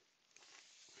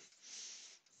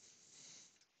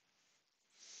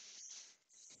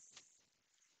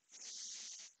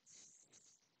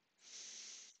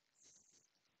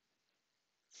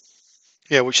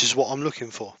 Yeah, which is what I'm looking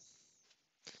for.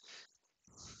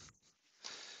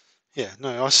 Yeah,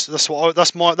 no,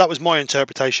 that was my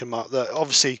interpretation, Mark. That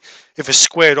obviously, if it's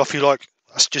squared off, you like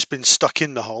that's just been stuck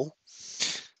in the hole.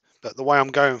 But the way I'm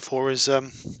going for is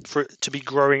for it to be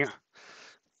growing.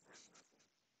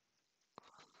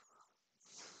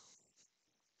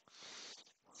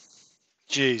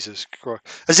 Jesus Christ,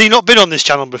 has he not been on this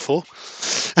channel before?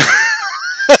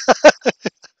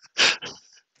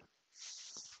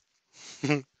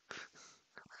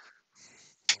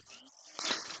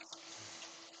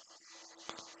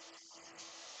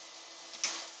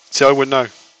 So I would know.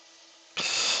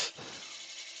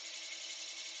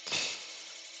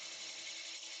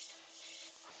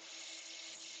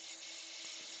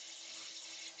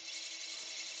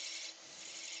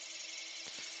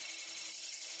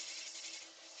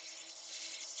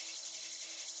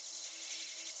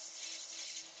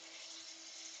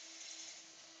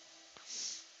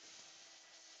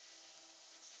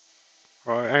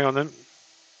 Right, hang on then.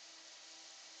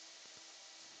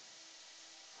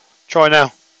 Try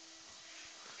now.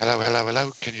 Hello, hello,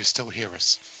 hello. Can you still hear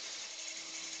us?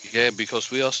 Yeah, because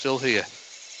we are still here.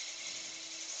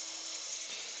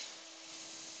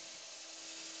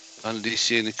 Andy's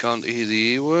saying he can't hear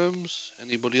the earworms.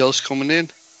 Anybody else coming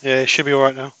in? Yeah, it should be all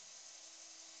right now.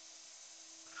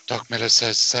 Doc Miller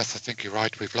says, Seth, I think you're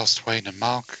right. We've lost Wayne and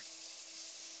Mark.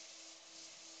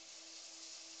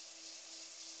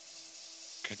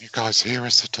 Can you guys hear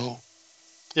us at all?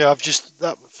 Yeah, I've just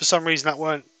that for some reason that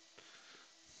weren't.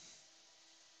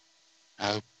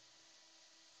 No.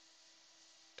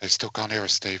 They still can't hear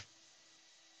us, Steve.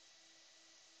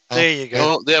 There you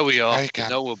go. Oh, there we are. There you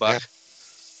can. Now we're back.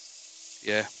 Yep.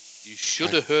 Yeah. You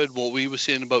should have heard what we were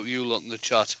saying about you lot in the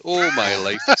chat. Oh, my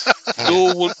life.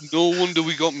 No wonder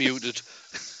we got muted.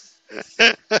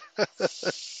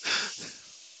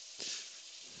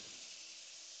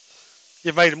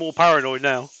 You've made them all paranoid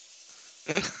now.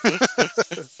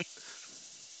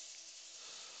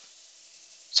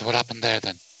 So what happened there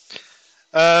then?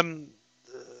 I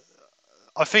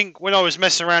think when I was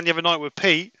messing around the other night with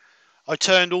Pete, I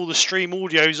turned all the stream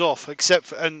audios off,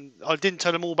 and I didn't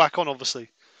turn them all back on, obviously.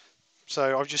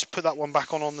 So I've just put that one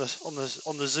back on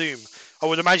the Zoom. I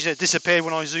would imagine it disappeared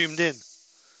when I zoomed in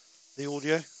the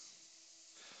audio.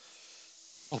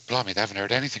 Oh, blimey, they haven't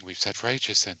heard anything we've said for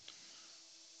ages then.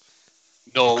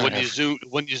 No, Okay,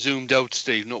 when you zoomed out,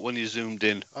 Steve, not when you zoomed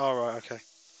in. All right, okay.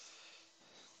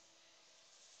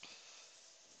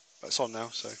 That's on now,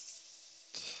 so.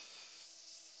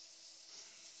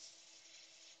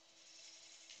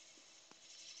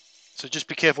 So just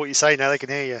be careful what you say now, they can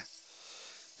hear you.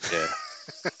 Yeah.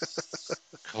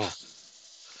 Cool.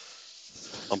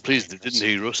 I'm pleased they didn't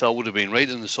hear us. I would have been right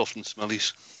in the soft and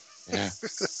smellies. Yeah.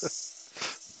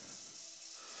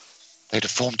 They'd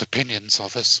have formed opinions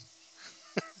of us.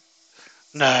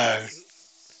 No,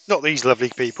 not these lovely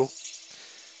people.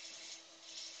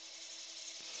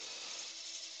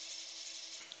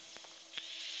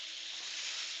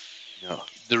 No.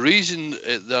 The reason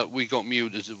that we got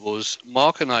muted was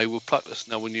Mark and I were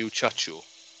practicing our new chat show.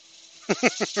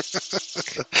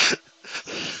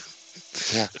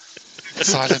 Yeah.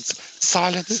 Silence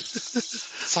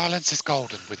is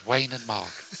golden with Wayne and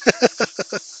Mark.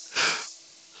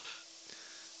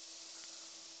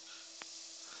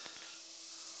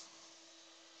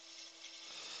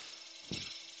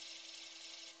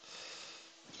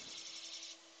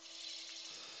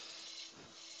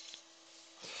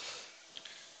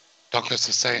 Douglas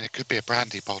is saying it could be a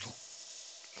brandy bottle.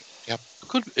 Yep.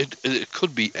 It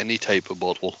could be any type of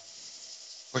bottle.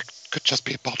 Or it could just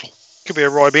be a bottle. Could be a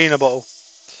Ribena bottle.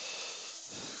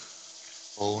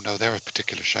 Oh no, they're a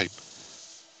particular shape.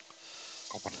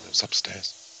 Got one of those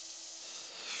upstairs.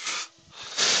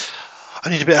 I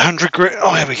need a bit of 100 grit.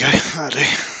 Oh, here we go. That'll do.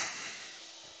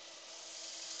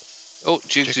 Oh,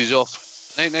 Jigsy's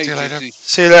off. Night, See you later. Jigsy.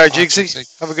 See you later, Bye, Jigsy.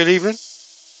 Jigsy. Have a good evening.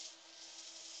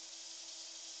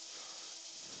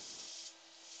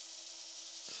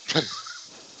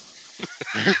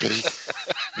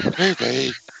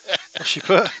 Ruby. What's she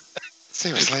put?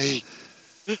 Seriously.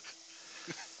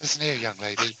 Listen here, young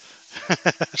lady.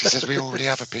 She says we already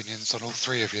have opinions on all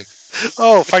three of you.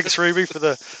 Oh, thanks, Ruby, for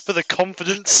the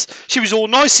confidence. She was all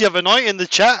nice the other night in the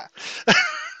chat.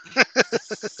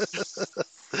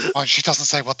 Oh, she doesn't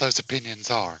say what those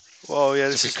opinions are. Well, yeah,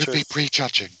 this So we is could true. be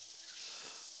prejudging.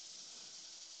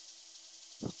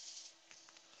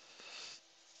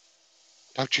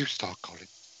 Don't you start, Colin.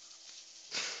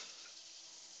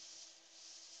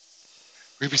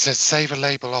 Ruby says save a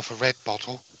label off a red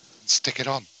bottle and stick it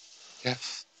on. Yeah,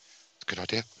 it's a good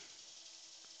idea.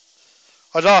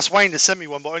 I'd ask Wayne to send me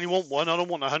one, but I only want one. I don't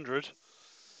want 100.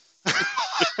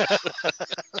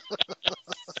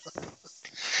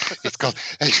 He's got,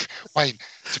 hey, Wayne,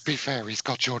 to be fair, he's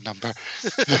got your number.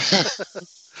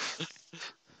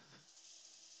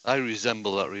 I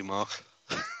resemble that remark.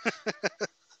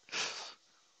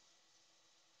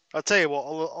 I'll tell you what,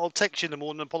 I'll text you in the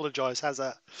morning and apologise. How's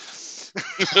that?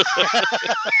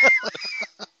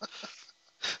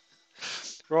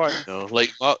 Right. No,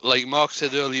 like Mark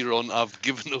said earlier on, I've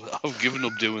given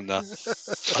up doing that.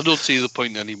 I don't see the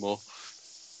point anymore.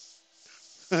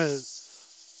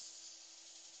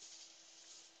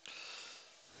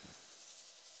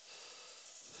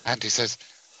 Andy says,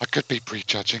 I could be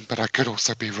prejudging, but I could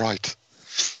also be right.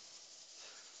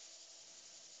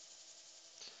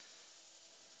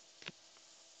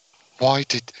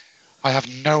 I have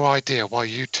no idea why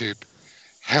YouTube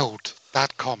held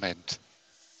that comment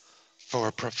for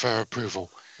approval.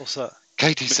 What's that?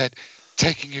 Katie said,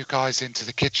 taking you guys into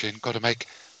the kitchen, got to make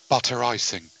butter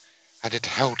icing, and it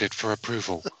held it for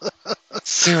approval.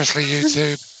 Seriously,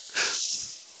 YouTube?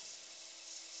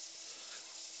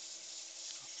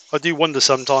 I do wonder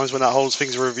sometimes when that holds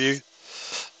things a review.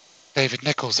 David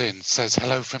Nichols says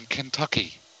hello from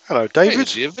Kentucky. Hello, Hey, David.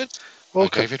 David. Hello,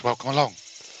 Welcome. David, welcome along.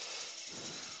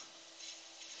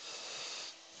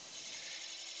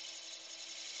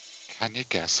 Can you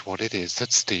guess what it is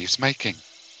that Steve's making?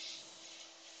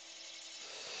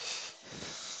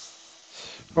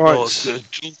 Right.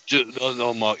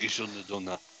 No, Mark, you shouldn't have done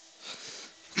that.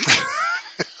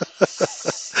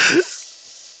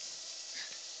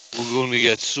 We're going to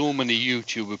get so many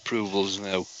YouTube approvals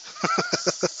now.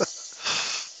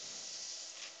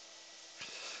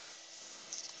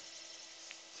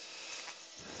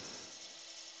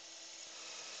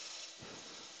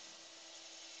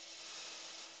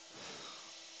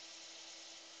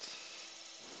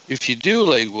 If you do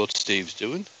like what Steve's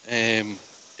doing, and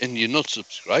you're not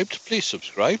subscribed, please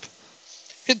subscribe.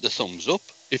 Hit the thumbs up.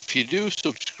 If you do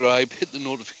subscribe, hit the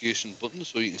notification button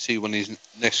so you can see when he's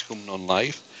next coming on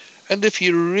live. And if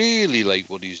you really like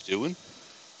what he's doing,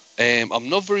 I'm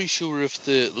not very sure if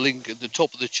the link at the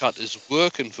top of the chat is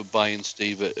working for buying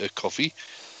Steve a coffee,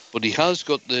 but he has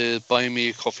got the buy me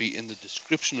a coffee in the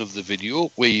description of the video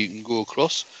where you can go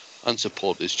across and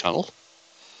support his channel.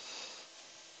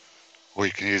 Or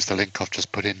you can use the link I've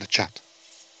just put in the chat.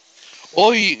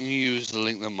 Or you can use the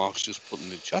link that Mark's just put in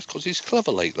the chat because he's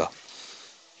clever like that.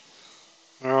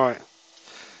 All right.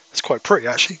 It's quite pretty,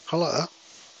 actually. I like that.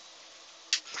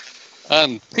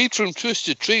 And Pete from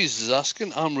Twisted Trees is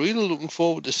asking, I'm really looking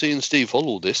forward to seeing Steve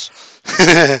follow this.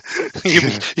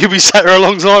 you'll be sat there a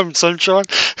long time, sunshine.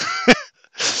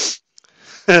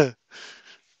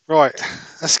 Right,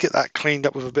 let's get that cleaned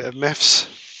up with a bit of meths.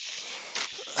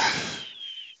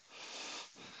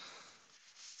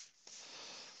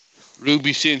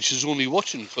 Ruby saying she's only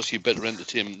watching because you better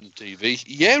entertainment than TV.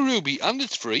 Yeah, Ruby, and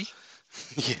it's free.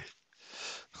 Yeah.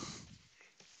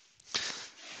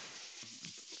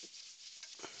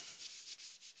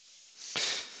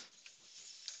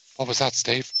 What was that,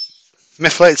 Steve?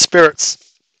 Methylated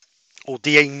spirits, or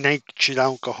denatured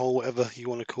alcohol, whatever you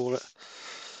want to call it.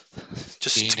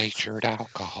 Denatured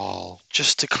alcohol.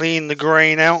 Just to clean the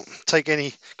grain out. Take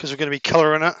any, because we're going to be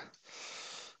colouring it.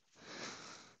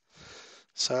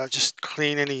 So just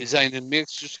clean any. Design and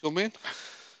mix just come in.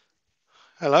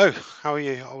 Hello, how are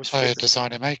you? I always Fire forget.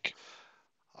 design and make.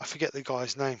 I forget the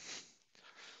guy's name.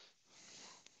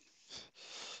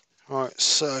 Right,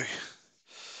 so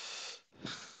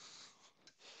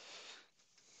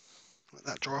let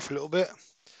that dry for a little bit.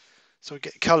 So we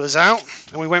get colours out,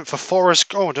 and we went for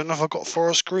forest. Oh, I don't know if I've got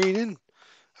forest green in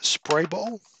a spray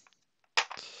bottle. I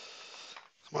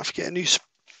might have to get a new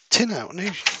tin out, a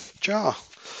new jar.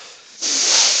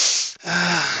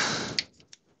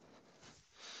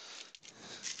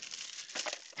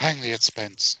 Hang the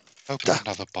expense. Open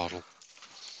another bottle.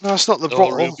 No, it's not the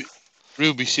bottle.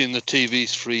 Ruby saying the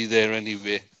TV's free there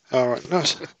anyway. All right, no,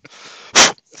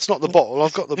 it's not the bottle.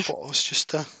 I've got the bottle. It's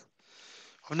just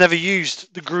I've never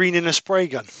used the green in a spray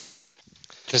gun.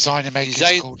 Design and make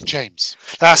is called James.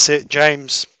 That's it,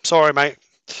 James. Sorry, mate.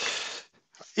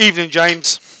 Evening,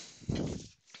 James.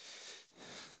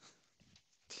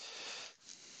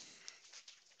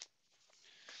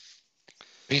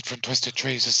 Pete from Twisted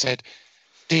Trees has said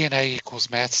DNA equals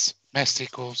meths. Meths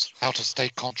equals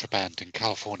out-of-state contraband in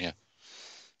California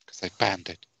because they banned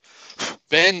it.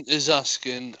 Ben is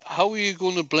asking, how are you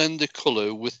going to blend the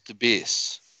colour with the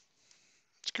base?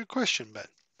 It's a good question, Ben.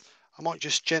 I might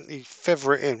just gently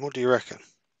feather it in. What do you reckon?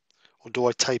 Or do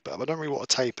I tape it up? I don't really want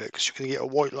to tape it because you're going to get a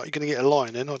white, like you're going to get a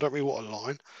line in. I don't really want a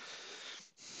line.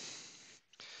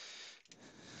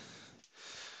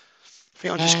 I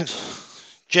think I'm just going to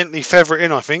gently feather it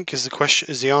in. I think is the question,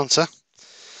 is the answer.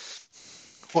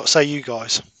 What say you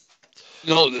guys?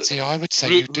 No, see, I would say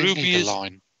you do need a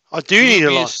line. I do need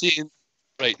a line.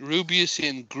 Right, Ruby is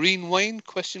saying green wine?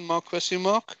 Question mark? Question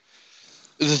mark.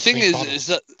 The thing is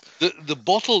that the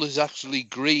bottle is actually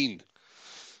green,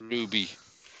 Ruby.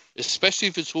 Especially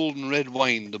if it's holding red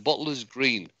wine, the bottle is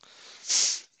green.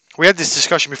 We had this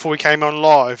discussion before we came on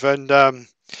live, and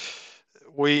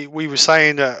we were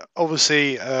saying that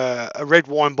obviously a red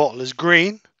wine bottle is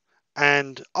green,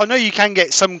 and I know you can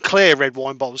get some clear red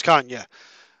wine bottles, can't you?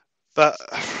 But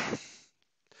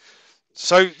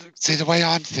so see the way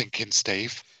I'm thinking,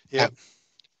 Steve. Yeah.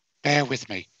 Bear with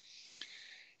me.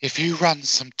 If you run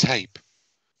some tape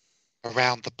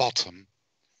around the bottom,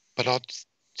 but do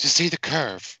you see the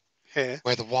curve? Here.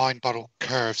 Where the wine bottle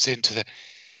curves into the...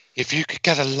 If you could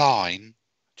get a line...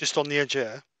 Just on the edge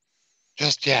here?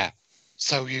 Just, yeah.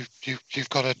 So you've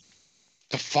got a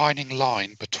defining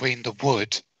line between the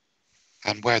wood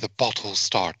and where the bottle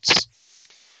starts.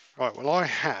 Right, well I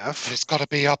have... And it's got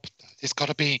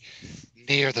to be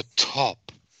near the top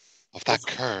of that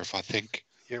curve, I think.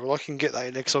 Yeah, well, I can get that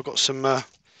in there because I've got some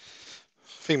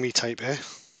thingy tape here.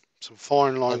 Some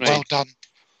fine Oh, line well tape. done.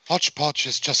 Hodgepodge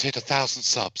has just hit 1,000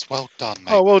 subs. Well done,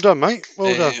 mate. Oh, well done, mate.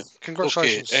 Well done. Okay,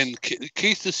 Congratulations. and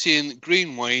Keith is saying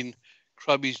green wine,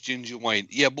 Krabby's ginger wine.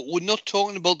 Yeah, but we're not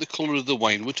talking about the colour of the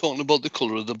wine. We're talking about the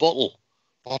colour of the bottle.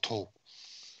 Bottle.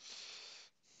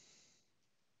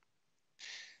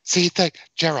 See,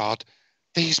 Gerard,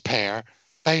 these pair,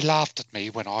 they laughed at me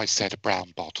when I said a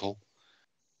brown bottle.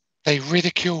 They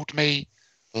ridiculed me,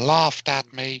 laughed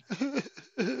at me.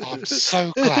 I'm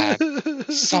so glad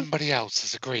somebody else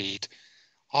has agreed.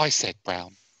 I said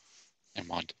brown. Never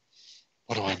mind.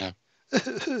 What do I know?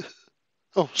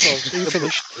 Oh, sorry. Are you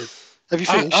finished? Have you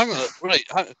Hang finished?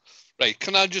 on, right.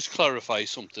 Can I just clarify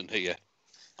something here?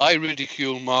 I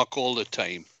ridicule Mark all the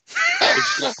time.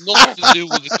 It's got nothing to do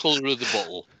with the colour of the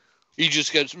bottle. He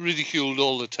just gets ridiculed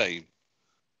all the time.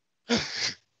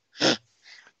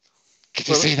 Can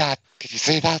you see that? Can you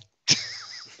see that?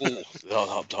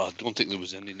 Oh, I don't think there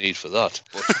was any need for that.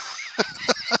 But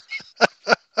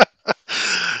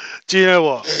Do you know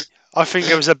what? I think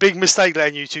it was a big mistake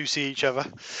letting you two see each other.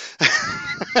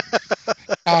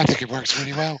 No, I think it works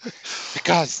really well.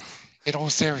 Because, in all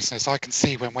seriousness, I can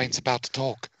see when Wayne's about to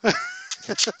talk.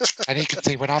 And he can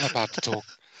see when I'm about to talk.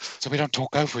 So we don't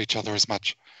talk over each other as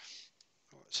much.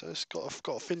 So it's got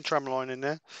a thin tram line in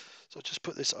there. So I'll just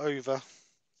put this over.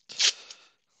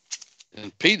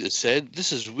 And Peter said,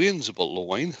 this is Wayne's bottle of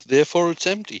wine, therefore it's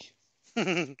empty.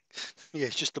 Yeah,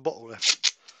 it's just the bottle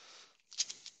left.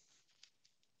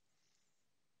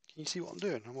 Can you see what I'm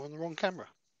doing? I'm on the wrong camera.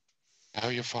 No,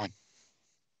 you're fine.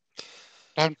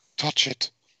 Don't touch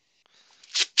it.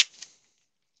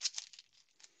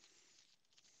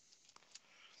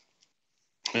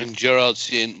 And Gerard's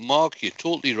saying, Mark, you're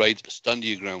totally right, stand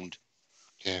your ground.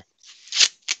 Yeah.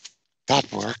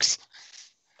 That works.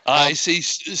 I see,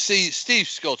 Steve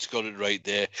Scott's got it right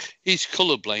there. He's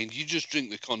colourblind, you just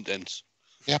drink the contents.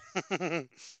 Yep.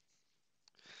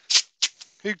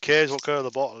 Who cares what colour the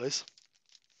bottle is?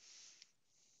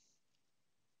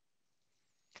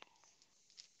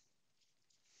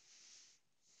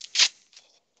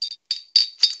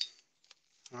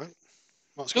 Right.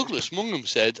 Douglas Mungham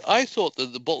said, I thought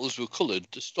that the bottles were coloured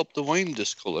to stop the wine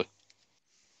discolour.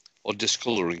 Or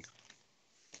discolouring.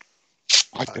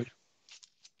 I do.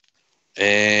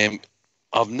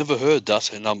 I've never heard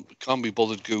that, and I can't be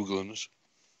bothered Googling it.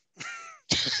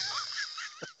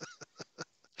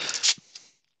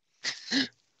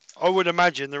 I would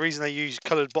imagine the reason they use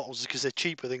coloured bottles is because they're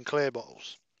cheaper than clear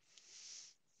bottles.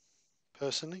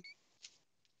 Personally.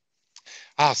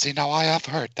 Ah, see, now I have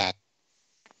heard that.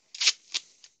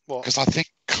 What? Because I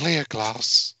think clear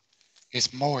glass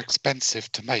is more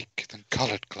expensive to make than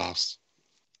coloured glass.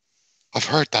 I've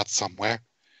heard that somewhere.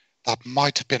 That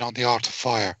might have been on the Art of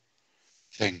Fire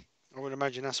thing. I would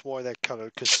imagine that's why they're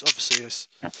coloured, because obviously it's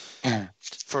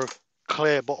for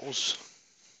clear bottles.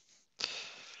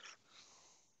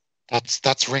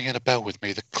 That's ringing a bell with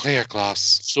me. The clear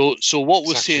glass. So what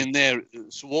we're saying there.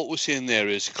 So what we're saying there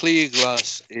is clear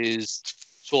glass is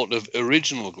sort of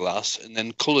original glass, and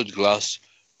then coloured glass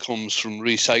comes from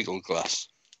recycled glass.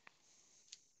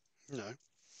 No.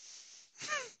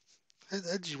 How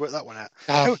did you work that one out?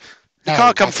 No, it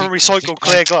can't come from recycled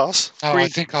clear glass. No, I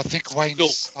think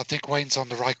Wayne's on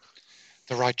the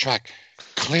right track.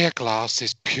 Clear glass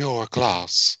is pure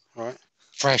glass. Right.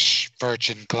 Fresh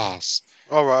virgin glass.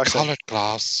 All right. Coloured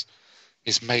glass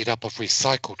is made up of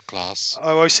recycled glass.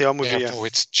 Oh, I see. I'm with you. Therefore,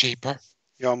 it's cheaper.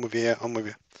 Yeah, I'm with you. I'm with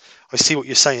you. I see what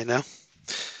you're saying now.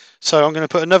 So I'm going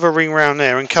to put another ring round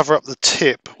there and cover up the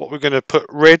tip. What we're going to put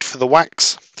red for the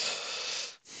wax.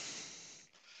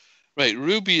 Right,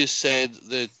 Ruby has said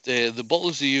that the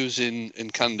bottles they use in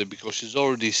Canada, because she's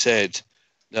already said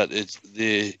that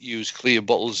they use clear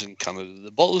bottles in Canada.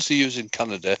 The bottles they use in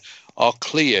Canada are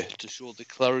clear to show the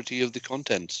clarity of the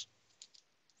contents.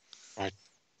 Right.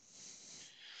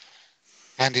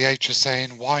 Andy H is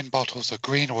saying wine bottles are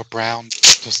green or brown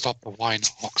to stop the wine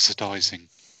oxidizing.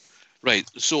 Right,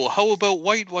 so how about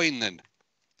white wine then?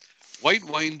 White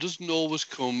wine doesn't always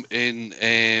come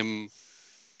in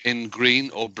green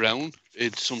or brown.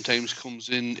 It sometimes comes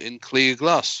in clear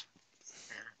glass.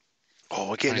 Oh,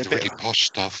 we're getting a bit really posh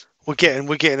stuff. We're getting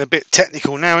a bit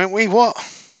technical now, aren't we? What?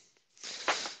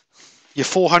 Your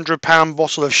 £400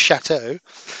 bottle of Chateau.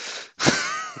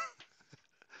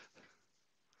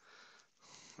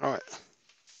 All right.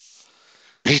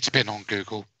 Pete's been on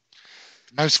Google.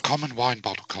 The most common wine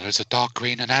bottle colours are dark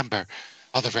green and amber.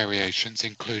 Other variations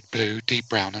include blue, deep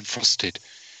brown and frosted.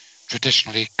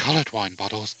 Traditionally, coloured wine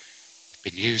bottles have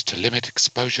been used to limit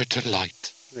exposure to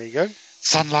light. There you go.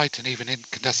 Sunlight and even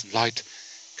incandescent light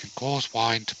can cause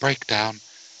wine to break down,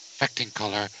 affecting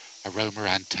colour, aroma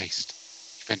and taste,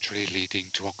 eventually leading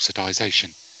to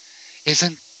oxidization.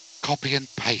 Isn't copy and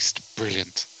paste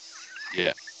brilliant?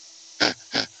 Yeah.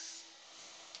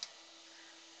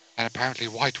 And apparently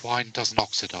white wine doesn't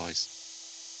oxidize.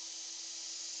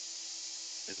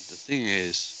 And the thing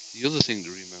is, the other thing to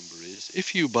remember is,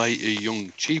 if you buy a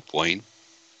young, cheap wine,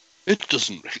 it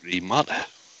doesn't really matter.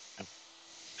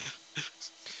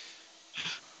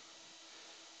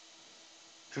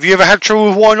 Have you ever had trouble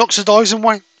with wine oxidising,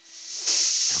 Wayne?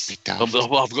 Don't be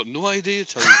daft. I've got no idea,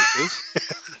 to tell you the truth.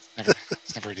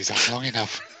 It's never really that long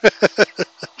enough.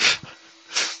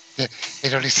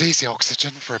 It only sees the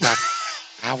oxygen for about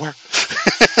an hour.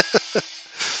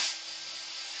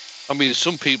 I mean,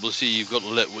 some people say you've got to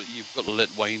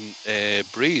let wine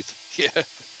breathe. Yeah.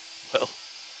 Well,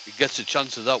 it gets a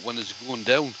chance of that when it's going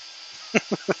down.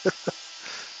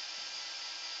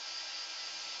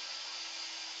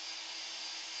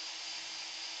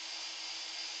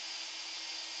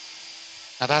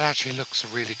 Now that actually looks a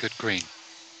really good green.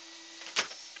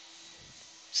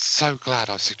 So glad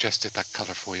I suggested that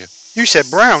colour for you. You said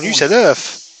brown. You said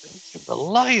earth. The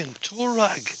lion tour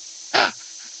rag.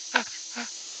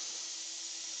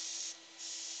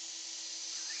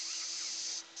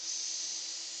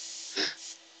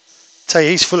 Tell you,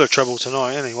 he's full of trouble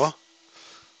tonight, isn't he? What?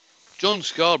 John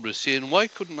Scarborough saying, why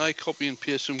couldn't I copy and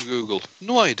paste from Google?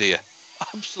 No idea.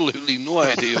 Absolutely no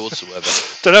idea whatsoever.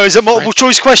 Don't know. Is it a multiple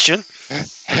choice question?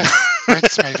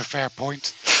 Fred's made a fair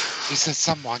point. He says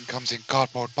someone comes in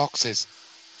cardboard boxes.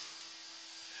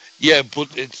 Yeah,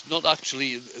 but it's not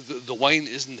actually, the wine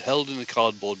isn't held in a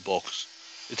cardboard box.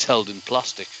 It's held in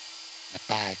plastic. In a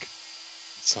bag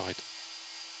inside.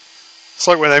 It's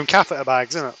like one of them catheter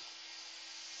bags, isn't it?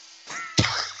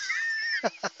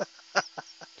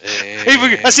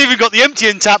 That's even got the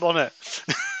emptying tap on it.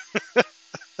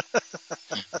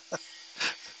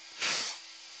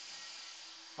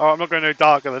 Oh, I'm not going no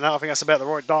darker than that. I think that's about the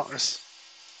right darkness.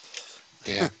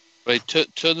 Yeah. Right,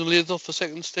 turn the lid off a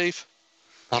second, Steve.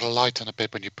 That'll lighten a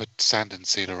bit when you put sand and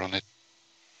sealer on it.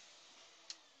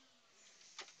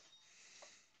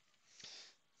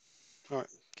 Right,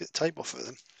 get the tape off it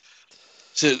then.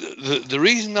 So the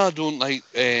reason I don't like,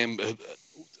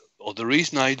 or the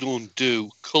reason I don't do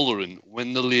colouring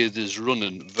when the lathe is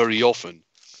running very often,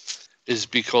 is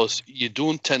because you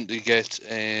don't tend to get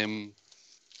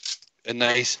a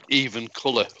nice even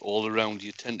colour all around.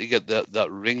 You tend to get that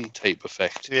ring type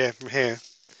effect. Yeah, from here.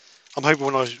 I'm hoping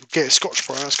when I get a Scotch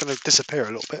Brite, that's going to disappear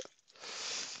a little bit.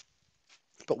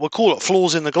 But we'll call it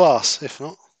flaws in the glass, if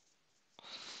not.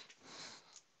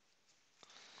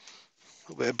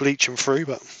 A little bit of bleaching through,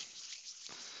 but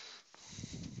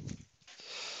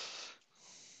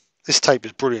this tape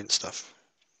is brilliant stuff.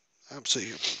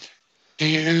 Absolutely. Do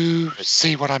you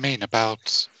see what I mean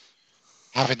about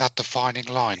having that defining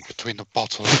line between the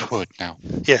bottle and the wood now?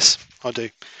 Yes, I do.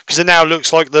 Because it now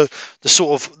looks like the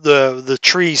sort of the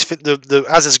trees, the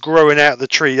as it's growing out of the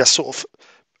tree, that's sort of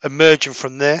emerging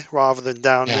from there rather than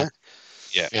down there.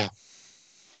 Yeah.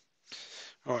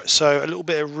 All right, so a little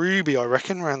bit of ruby, I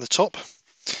reckon, around the top.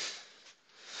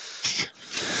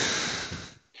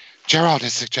 Gerard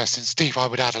is suggesting, Steve, I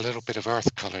would add a little bit of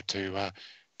earth colour to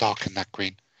darken that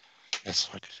green. Yes.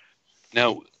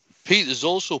 Now, Peter's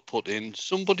also put in,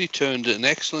 somebody turned an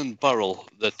excellent barrel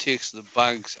that takes the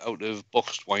bags out of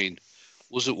boxed wine.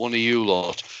 Was it one of you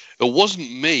lot? It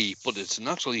wasn't me, but it's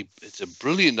a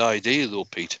brilliant idea though,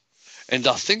 Pete. And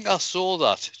I think I saw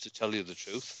that, to tell you the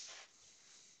truth.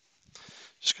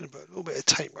 Just going to put a little bit of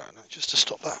tape around it just to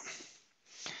stop that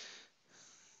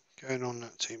going on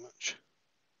that too much.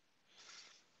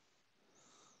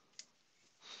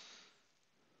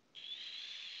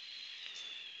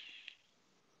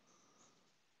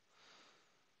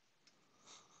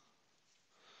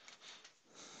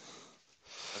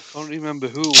 I can't remember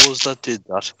who it was that did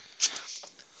that.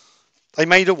 They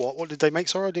made a what? What did they make?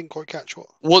 Sorry, I didn't quite catch what.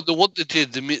 What they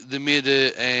did, they made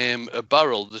a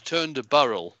barrel. They turned a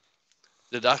barrel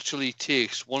that actually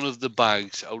takes one of the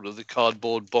bags out of the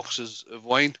cardboard boxes of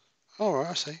wine. All right,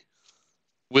 I see.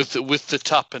 With the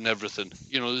tap and everything,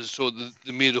 so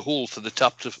they made a hole for the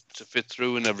tap to fit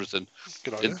through and everything.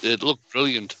 Good idea. It looked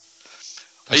brilliant.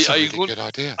 That's a really good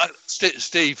idea.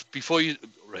 Steve, before you...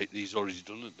 Right, he's already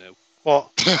done it now.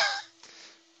 What?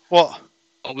 What?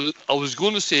 I was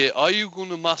going to say, are you going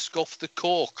to mask off the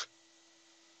cork?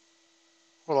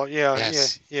 Well, yeah,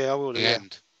 Yes. yeah, I will do. The Yeah.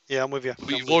 end. Yeah, I'm with you.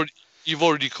 Well, you've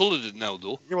already coloured it now,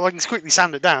 though. Yeah, well, I can quickly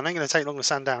sand it down. Ain't going to take long to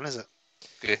sand down, is it?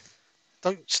 Okay.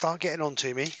 Don't start getting on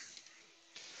to me.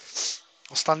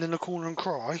 I'll stand in the corner and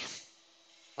cry.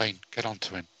 Wayne, get on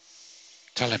to him.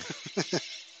 Tell him.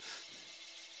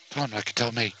 Tell him like you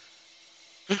tell me.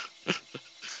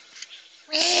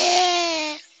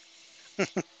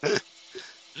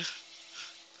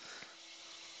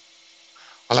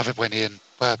 I love it when Ian.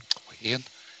 Ian?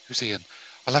 Who's Ian?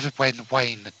 I love it when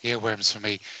Wayne earworms for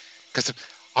me, because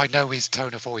I know his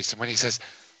tone of voice, and when he says,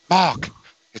 "Mark,"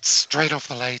 it's straight off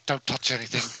the lathe. Don't touch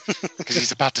anything, because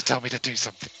he's about to tell me to do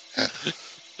something.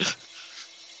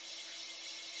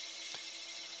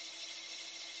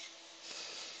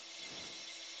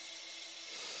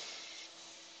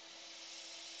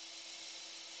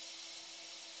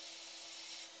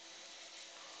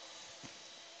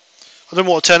 I don't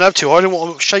want to turn up too high. I don't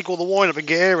want to shake all the wine up and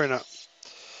get air in it.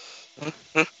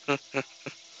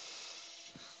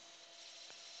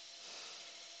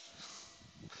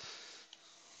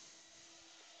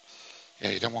 Yeah,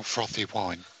 you don't want frothy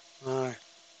wine. No.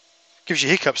 Gives you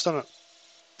hiccups, doesn't it?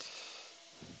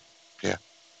 Yeah.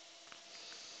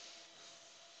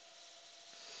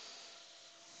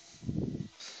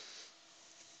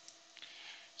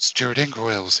 Stuart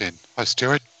Ingrill's in. Hi,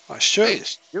 Stuart. Hi, Stuart. Hey,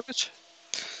 Stuart.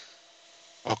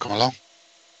 Welcome along.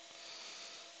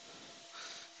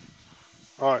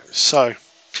 Right, so.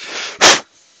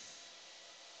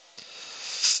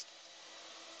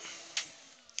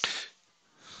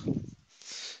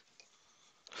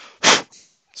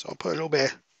 So I'll put a little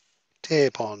bit of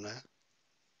tape on there.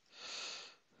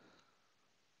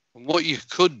 And what you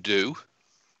could do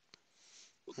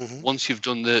Mm-hmm. once you've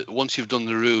done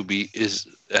the ruby is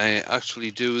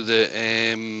actually do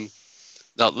the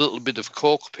that little bit of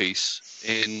cork piece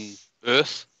in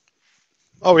earth.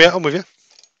 Oh yeah, I'm with you.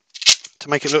 To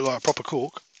make it look like a proper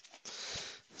cork.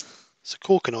 It's a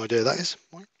corking idea, that is.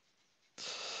 Right.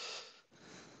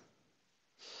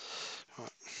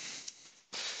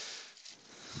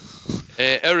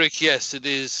 Eric, yes, it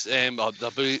is. I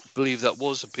believe that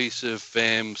was a piece of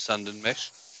sand and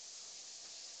mesh.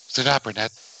 Is it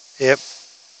Abernet? Yep.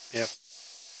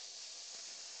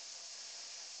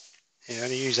 Yeah,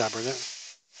 only use Abernet.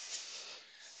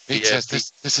 Pete Yeah, says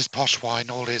Pete. this is posh wine.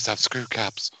 All it is have screw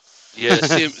caps. Yeah,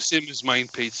 same as mine,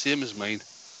 Pete. Same as mine.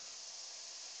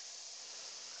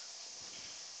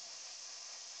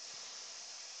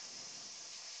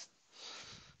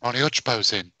 Ronnie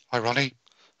Hutchbow's in. Hi, Ronnie.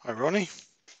 Hi, Ronnie.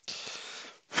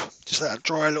 Just let it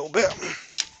dry a little bit.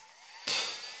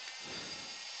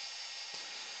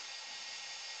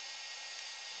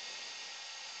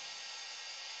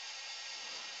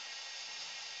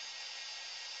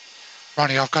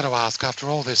 Ronnie, I've got to ask, after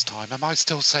all this time, am I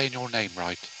still saying your name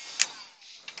right?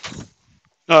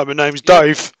 No, my name's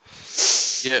Dave.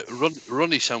 Yeah,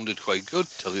 Ronnie sounded quite good,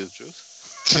 to tell you the truth.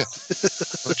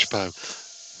 Hutchbow.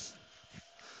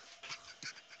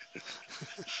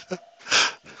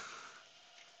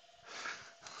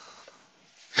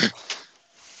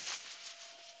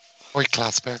 Oi,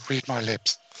 Clasper, read my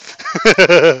lips.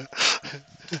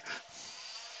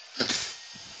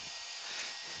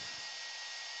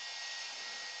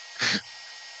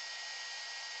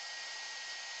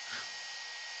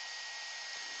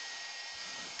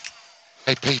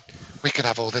 Hey, Pete, we could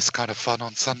have all this kind of fun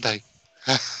on Sunday.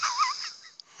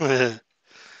 I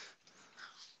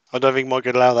don't think Mike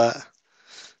could allow that.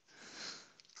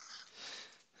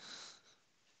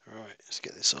 Right, let's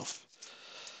get this off.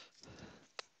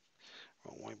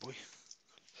 Wrong way, boy.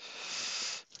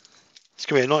 It's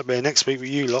going to be a nightmare next week with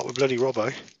you lot, with bloody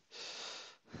Robbo.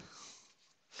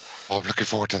 Oh, I'm looking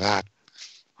forward to that.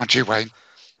 Aren't you, Wayne?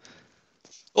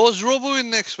 Oh, is Robo in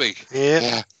next week?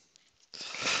 Yeah.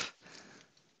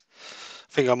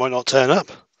 I think I might not turn up.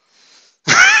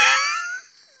 I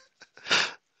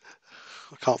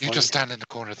can't You find just it. stand in the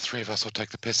corner, the three of us will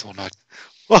take the piss all night.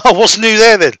 Well, what's new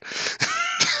there then?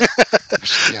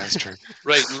 Yeah, that's true.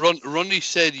 Right, Ronnie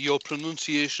said your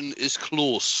pronunciation is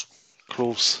close.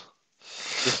 Close.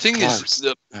 The thing Close. is,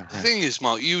 the thing is,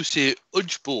 Mark, you say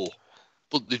Ujbo,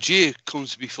 but the J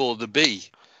comes before the B.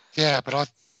 Yeah, but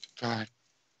I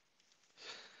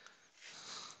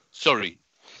Sorry,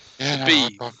 yeah, the no,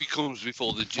 B I becomes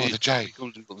before the J. before the J.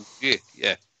 Becomes before the J.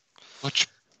 Yeah.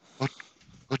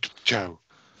 Joe.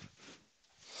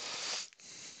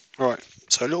 Right,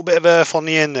 so a little bit of earth on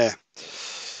the end there.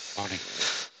 Ronnie.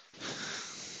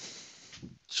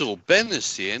 So Ben is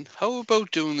saying, how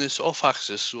about doing this off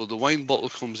axis so the wine bottle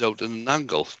comes out at an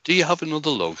angle? Do you have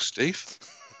another log, Steve?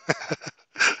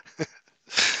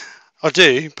 I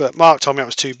do, but Mark told me it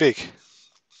was too big.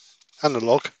 And the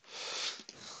log.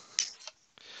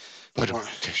 Put Right.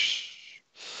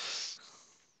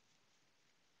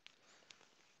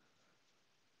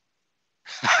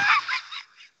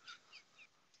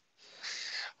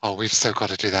 Oh, we've still got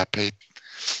to do that, Pete.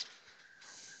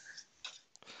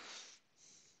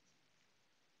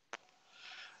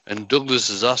 And Douglas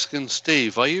is asking,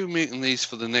 Steve, are you making these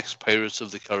for the next Pirates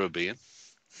of the Caribbean?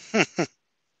 Is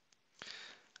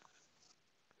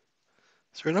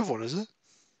there another one, is it?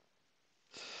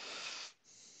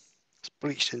 It's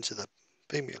bleached into the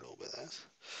thingy a little bit there.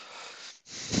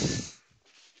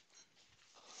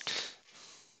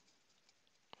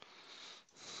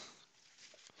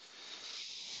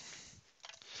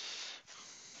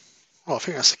 Well, I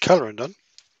think that's the colouring done.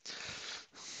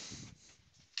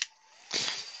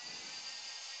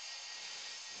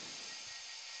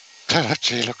 That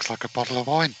actually looks like a bottle of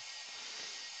wine.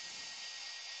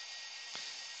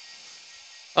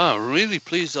 I'm really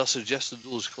pleased I suggested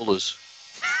those colours.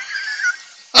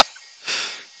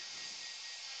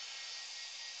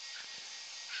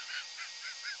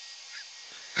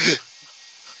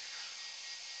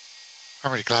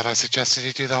 I'm really glad I suggested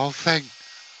you do the whole thing.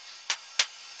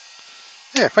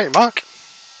 Yeah, thank you, Mark.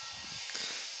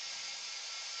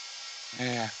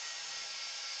 Yeah.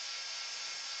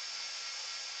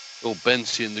 Oh, Ben's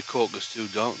seeing the cork is too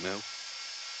dark now.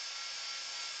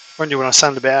 Only when I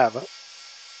sand a bit out of it.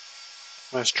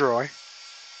 When it's dry.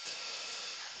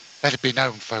 Let it be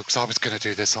known, folks, I was going to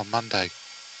do this on Monday.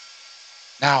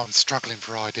 Now I'm struggling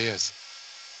for ideas.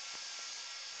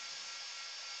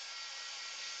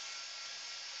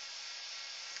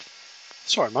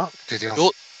 Sorry, Mark. Do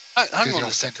the Hang on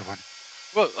a centre second. one.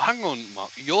 Well, hang on,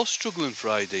 Mark. You're struggling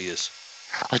for ideas.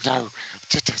 I know.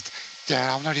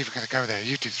 Yeah, I'm not even going to go there.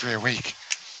 You do 3 a week.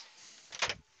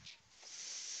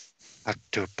 I'd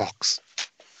do a box.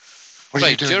 What are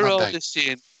you doing Gerard Monday? is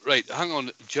saying, right, hang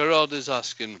on. Gerard is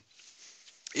asking,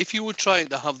 if you were trying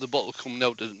to have the bottle coming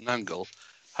out at an angle,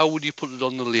 how would you put it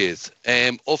on the lathe?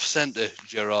 Off centre,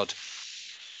 Gerard.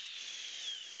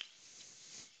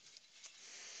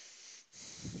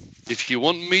 If you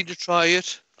want me to try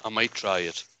it, I might try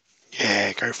it.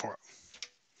 Yeah, go for it.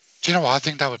 Do you know what? I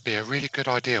think that would be a really good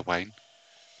idea, Wayne.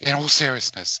 In all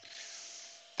seriousness.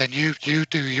 Then you do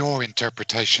your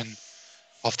interpretation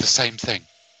of the same thing.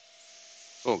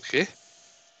 Okay.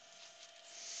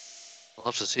 I'll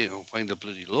have to see if I can find a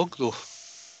bloody log, though.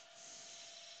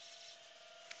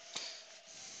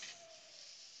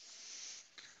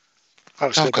 That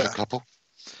looks a I've bit got a better. couple.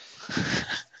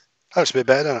 That looks a bit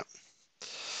better, doesn't it?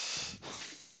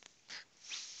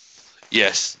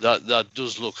 Yes, that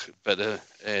does look better,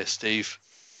 Steve.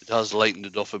 It has lightened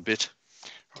it off a bit.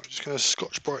 I'm just going to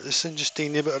Scotch Brite this in, just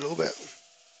denib it a little bit.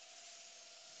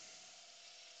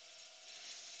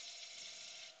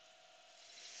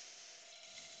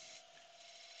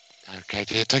 Okay,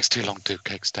 it takes too long to do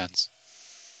cake stands.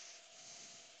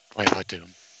 Wait, I do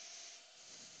them.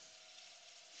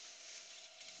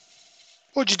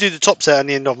 What did you do the top set and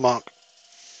the end of, Mark?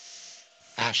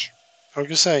 Ash. I was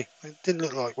going to say, it didn't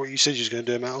look like what you said you was going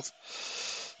to do, Mouth.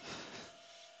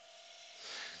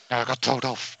 No, I got told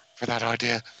off for that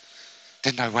idea.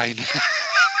 Didn't I, Wayne?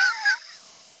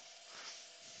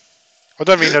 I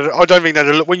don't think that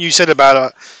look. When you said about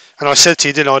it, and I said to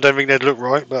you, didn't I? I don't think they'd look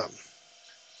right, but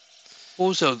What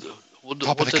was that? What did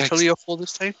I tell you for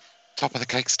this time? Top of the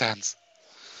cake stands.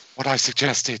 What I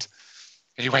suggested.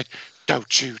 And you went,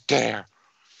 don't you dare.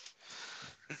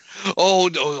 Oh,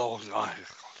 no.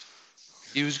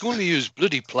 He was going to use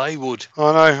bloody plywood.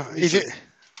 I know. He did.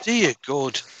 Dear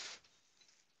God.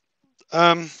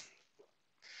 Help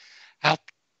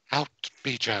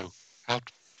me, Joe.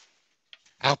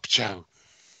 Help Joe.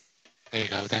 There you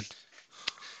go, then.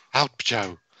 Help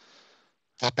Joe.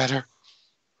 Is that better?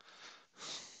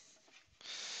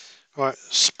 Right,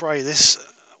 spray this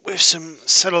with some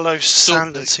cellulose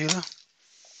sand and sealer.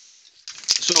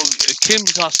 So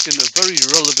Kim's asking a very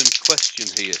relevant question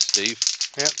here, Steve.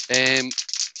 Yeah.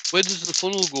 Where does the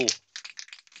funnel go?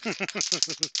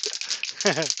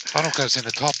 Funnel goes in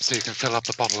the top so you can fill up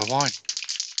the bottle of wine.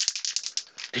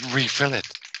 You can refill it.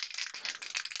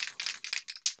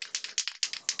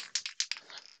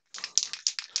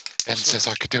 Ben says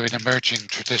I could do an emerging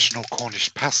traditional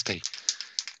Cornish pasty.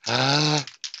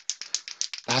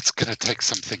 That's going to take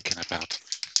some thinking about.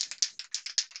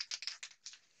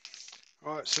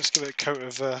 Right, so let's give it a coat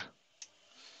of...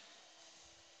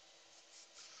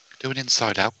 Do an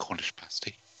inside-out Cornish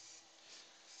pasty.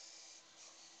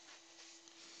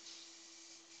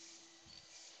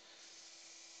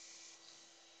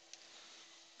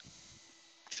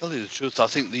 To tell you the truth, I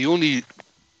think the only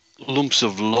lumps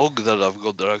of log that I've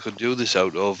got that I could do this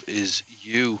out of is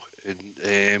you,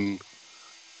 and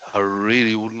I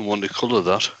really wouldn't want to colour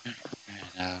that.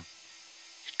 No.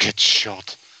 You'd get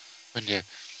shot, wouldn't you?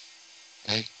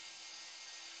 Hey?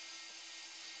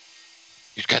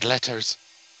 You'd get letters.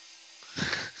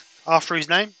 After his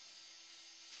name?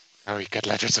 Oh, you'd get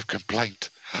letters of complaint.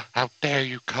 How dare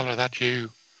you colour that hue?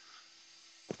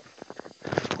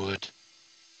 Wood.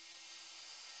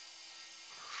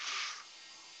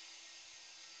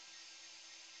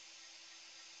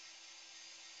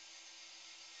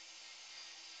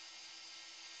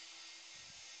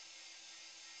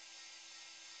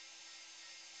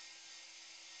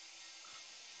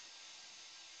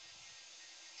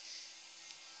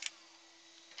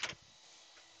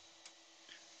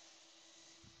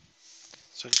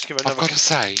 So just give it I've another. got to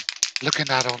say, looking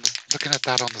at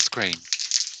that on the screen,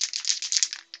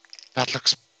 that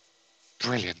looks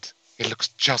brilliant. It looks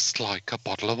just like a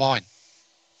bottle of wine.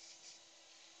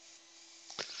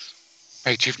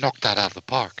 Mate, you've knocked that out of the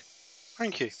park.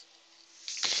 Thank you.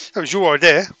 That was your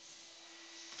idea.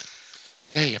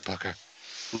 Yeah, you bugger.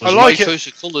 It I was like my it. choice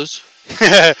of colours.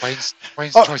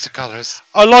 Wayne's Oh. choice of colours.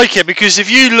 I like it because if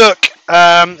you look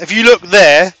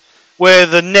there, where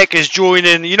the neck is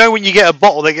joining, you know when you get a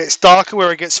bottle that gets darker,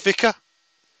 where it gets thicker.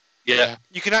 Yeah.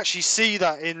 You can actually see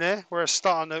that in there, where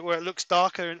it looks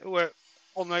darker, where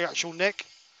on the actual neck.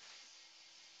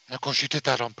 And of course, you did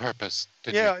that on purpose,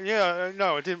 didn't Yeah.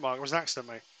 No, I didn't, Mark. It was an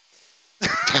accident, mate.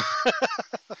 you?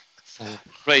 Fool.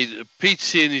 Right, Pete's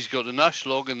saying he's got an ash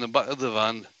log in the back of the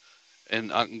van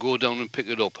and I can go down and pick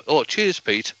it up. Oh, cheers,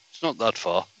 Pete. It's not that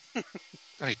far.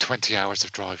 Only 20 hours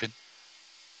of driving.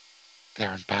 There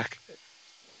and back.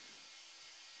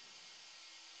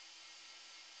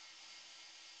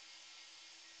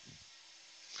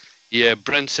 Yeah,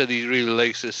 Brent said he really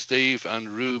likes it, Steve, and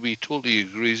Ruby totally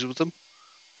agrees with him.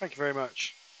 Thank you very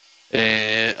much.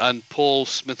 And Paul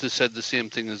Smith has said the same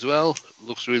thing as well.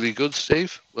 Looks really good,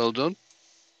 Steve. Well done.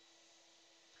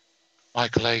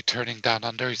 Michael A. turning down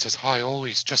under. He says, hi,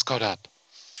 always just got up.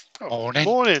 Oh, Morning.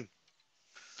 Morning.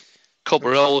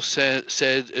 Copper Owl said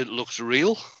it looks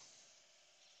real.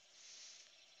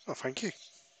 Oh, thank you.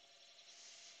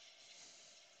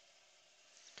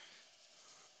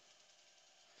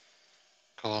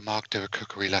 Go on, Mark, do a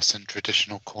cookery lesson.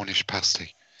 Traditional Cornish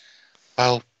pasty.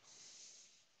 Well,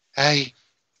 A,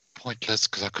 pointless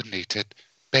because I couldn't eat it.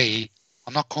 B,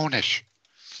 I'm not Cornish.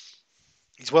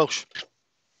 He's Welsh.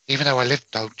 Even though I live,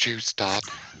 don't you start.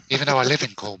 Even though I live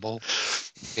in Cornwall,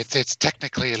 it's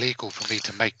technically illegal for me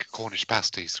to make Cornish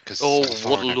pasties because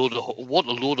what a load of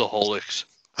holics.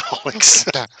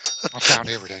 Not down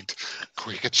here, it ain't.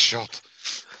 We get shot.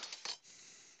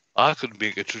 I could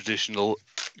make a traditional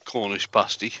Cornish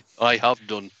pasty. I have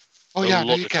done. Oh yeah, a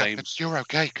no, lot you of can, times. but you're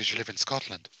okay because you live in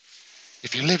Scotland.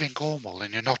 If you live in Cornwall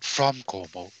and you're not from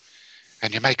Cornwall,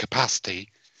 and you make a pasty,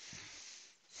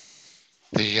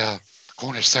 the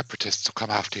Cornish separatists will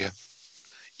come after you.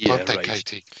 Yeah, Won't they, right.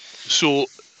 Katie? So,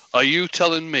 are you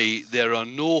telling me there are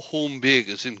no home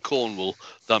bakers in Cornwall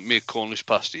that make Cornish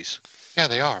pasties? Yeah,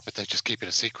 they are, but they just keep it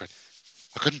a secret.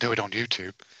 I couldn't do it on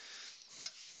YouTube.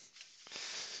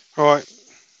 Right.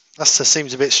 That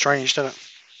seems a bit strange, doesn't it?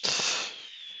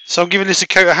 So I'm giving this a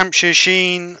coat of Hampshire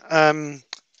Sheen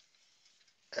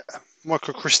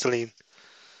microcrystalline.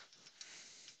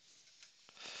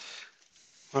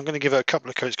 I'm going to give it a couple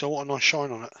of coats because I want a nice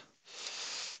shine on it.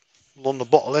 On the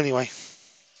bottle anyway.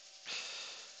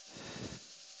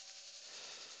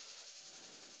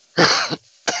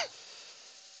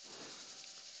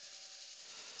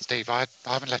 Steve, I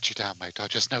haven't let you down, mate. I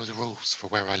just know the rules for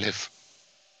where I live.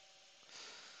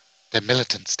 They're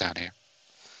militants down here.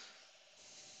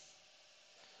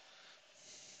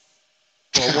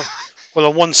 Well,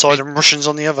 on one side and Russians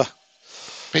on the other.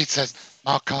 Pete says,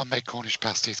 Mark can't make Cornish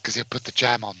pasties because he'll put the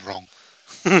jam on wrong.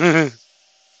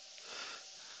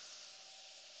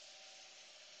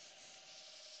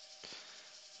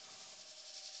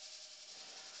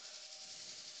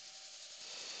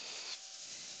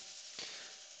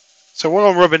 So while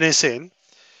I'm rubbing this in,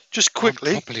 just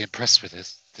quickly. I'm properly impressed with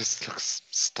this. This looks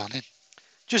stunning.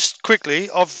 Just quickly,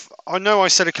 I know I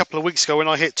said a couple of weeks ago when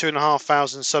I hit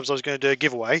 2,500 subs I was going to do a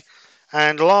giveaway,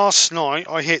 and last night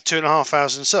I hit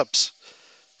 2,500 subs.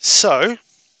 So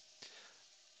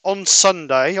on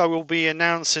Sunday I will be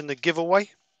announcing the giveaway.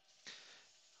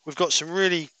 We've got some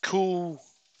really cool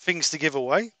things to give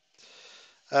away.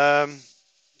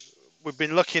 We've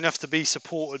been lucky enough to be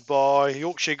supported by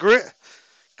Yorkshire Grit.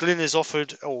 Glyn has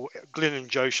offered, or Glyn and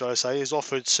Joe, shall I say, has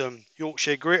offered some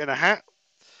Yorkshire Grit and a hat.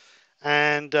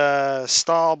 And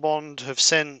Starbond have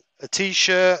sent a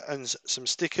t-shirt and some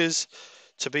stickers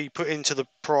to be put into the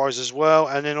prize as well.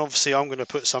 And then obviously I'm going to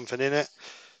put something in it.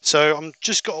 So I'm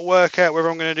just got to work out whether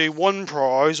I'm going to do one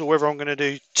prize or whether I'm going to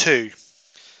do two.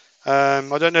 I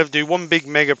don't know if do one big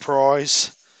mega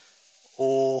prize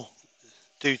or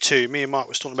do two. Me and Mark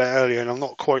was talking about earlier, and I'm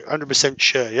not quite 100%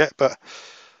 sure yet, but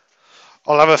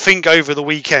I'll have a think over the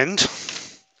weekend,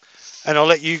 And I'll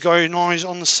let you go guys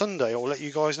on the Sunday, or let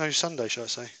you guys know Sunday, shall I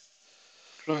say?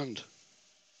 Grand.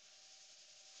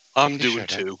 I'm You doing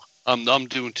should, eh? 2. I'm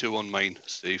doing 2 on mine,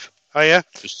 Steve. Oh yeah.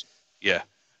 Just yeah.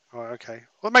 All right, okay.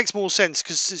 Well, it makes more sense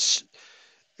because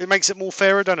it makes it more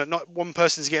fairer, doesn't it? Not one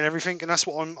person's getting everything, and that's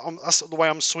what that's the way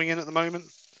I'm swinging at the moment.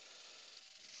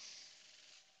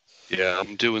 Yeah,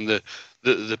 I'm doing the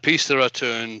piece that I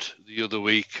turned the other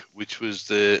week, which was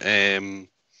the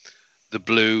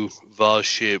blue vase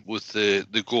shape with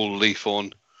the gold leaf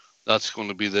on. That's going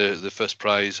to be the first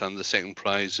prize, and the second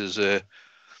prize is a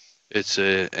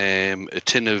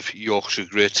tin of Yorkshire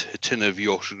grit, a tin of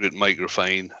Yorkshire grit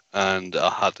microfine, and a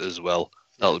hat as well.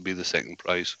 That'll be the second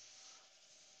prize.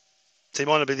 So it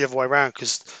might not be the other way around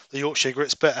because the Yorkshire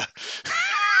grit's better.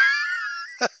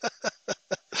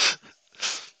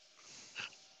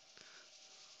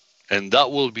 And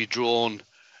that will be drawn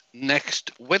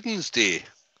next Wednesday.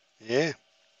 Yeah.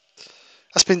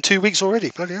 That's been 2 weeks already.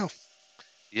 Bloody hell.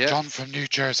 Yeah. John from New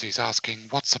Jersey's asking,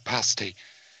 what's a pasty?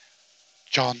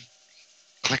 John,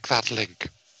 click that link.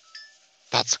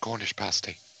 That's a Cornish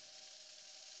pasty.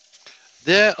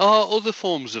 There are other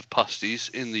forms of pasties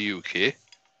in the UK.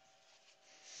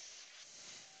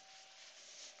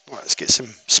 Right, let's get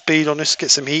some speed on this,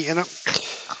 get some heat in it.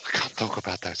 I can't talk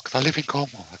about those because I live in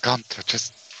Cornwall. I can't. They're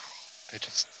just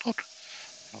not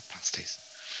pasties.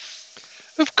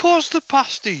 Of course, the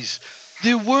pasties.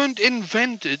 They weren't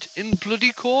invented in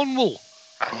bloody Cornwall.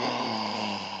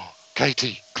 Oh,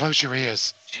 Katie, close your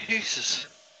ears. Jesus.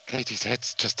 Katie's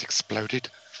head's just exploded.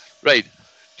 Right.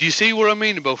 Do you see what I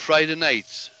mean about Friday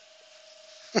nights?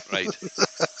 Right.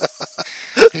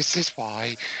 This is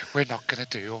why we're not going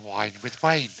to do a wine with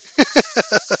Wayne.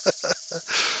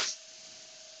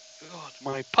 God,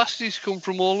 my pasties come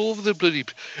from all over the bloody...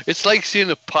 It's like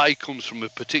saying a pie comes from a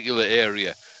particular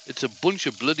area. It's a bunch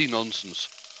of bloody nonsense.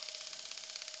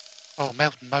 Oh,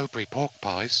 Melton Mowbray pork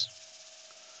pies.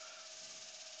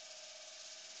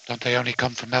 Don't they only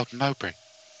come from Melton Mowbray?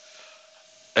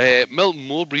 Melton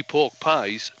Mowbray pork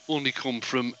pies only come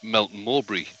from Melton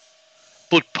Mowbray.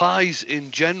 But pies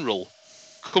in general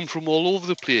come from all over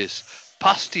the place.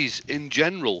 Pasties in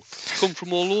general come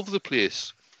from all over the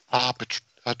place. Ah, but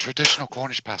traditional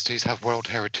Cornish pasties have World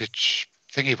Heritage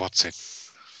thingy what's it.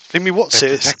 Thingy what's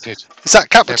They're it? protected. Is that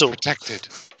capital? They're protected.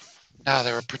 No,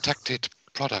 they're a protected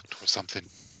product or something.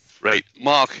 Right,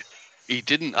 Mark, he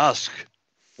didn't ask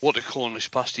what a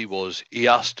Cornish pasty was. He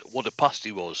asked what a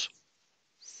pasty was.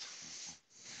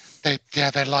 They're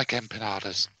like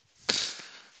empanadas.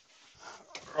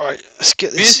 Right, let's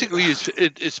get this. Basically,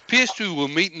 it's pastry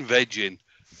with meat and veg in.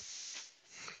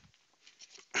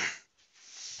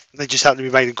 They just happen to be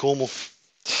made in Cornwall.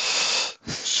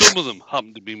 Some of them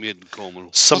happen to be made in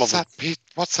Cornwall. Some of them.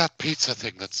 What's that pizza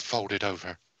thing that's folded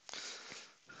over?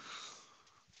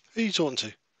 Who are you talking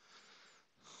to?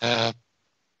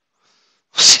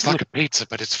 It's like a pizza,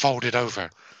 but it's folded over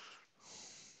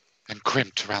and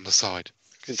crimped around the side.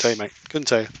 Couldn't tell you, mate. Couldn't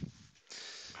tell you.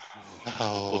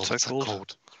 Oh, What's that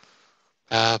called?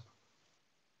 Are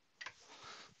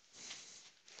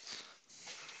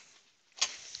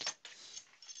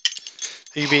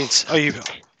you being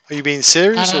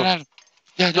serious? No.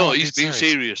 Yeah, No, I'm he's being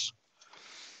serious.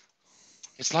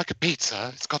 It's like a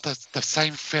pizza. It's got the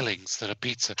same fillings that a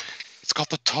pizza. It's got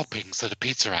the toppings that a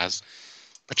pizza has,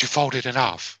 but you fold it in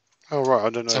half. Oh right, I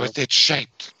don't know. So it's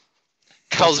shaped.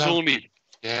 Calzone.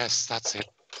 Yes, that's it.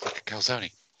 Like a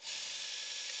calzone.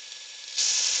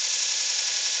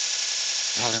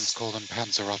 Italians call them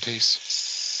panzerottis.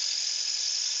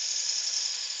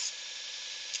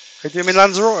 Hey, do you mean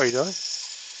Lanzarote, do I?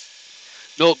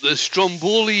 No, the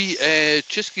Stromboli,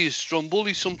 Chisky is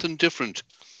Stromboli something different.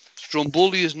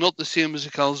 Stromboli is not the same as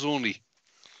a calzone.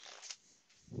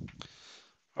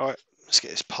 Alright, let's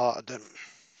get this parted then.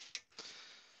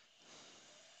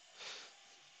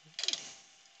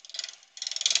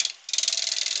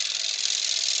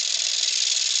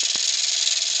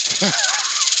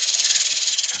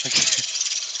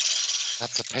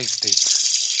 That's a pasty.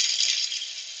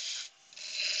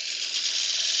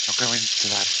 I'll go into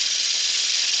that.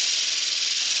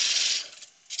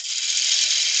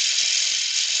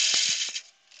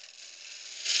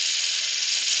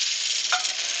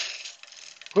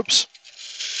 Whoops.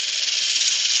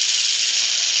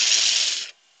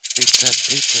 Pete says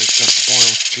pizza is just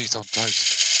boiled cheese on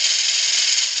toast.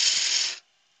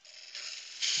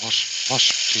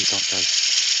 Wash cheese on toast.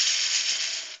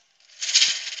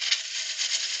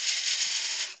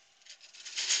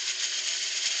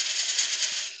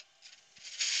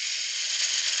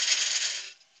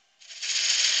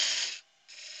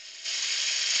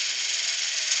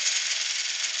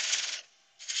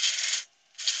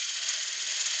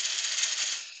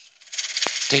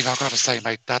 Steve, I've got to say,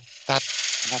 mate, that and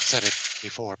I've said it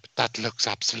before, but that looks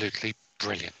absolutely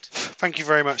brilliant. Thank you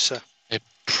very much, sir. It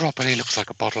properly looks like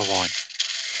a bottle of wine.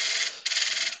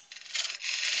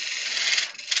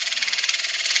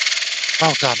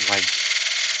 Well done, Wayne.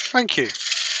 Thank you.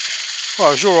 Well,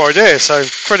 it was your idea, so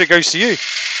credit goes to you.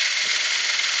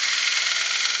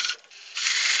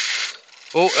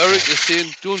 Oh, Eric is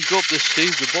saying, don't drop this,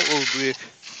 Steve, the bottle will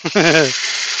break.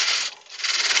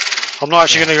 I'm not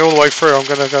actually going to go all the way through. I'm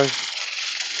going to go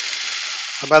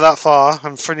about that far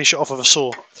and finish it off with a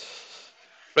saw.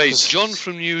 Right, John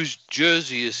from New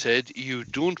Jersey has said, you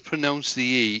don't pronounce the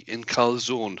E in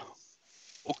calzone.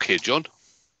 Okay, John.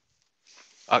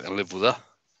 I can live with that.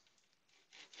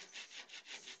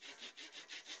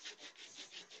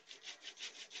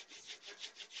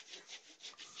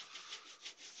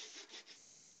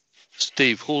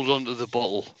 Steve, hold on to the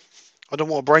bottle. I don't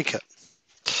want to break it.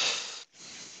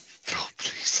 Oh,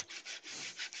 please.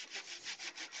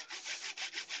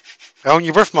 On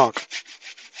your birthmark.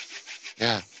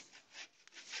 Yeah.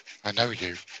 I know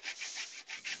you.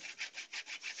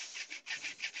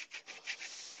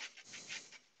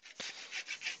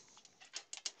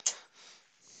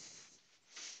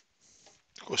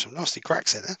 Got some nasty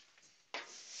cracks in there.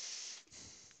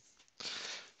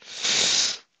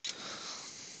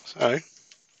 So,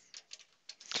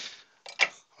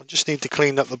 I just need to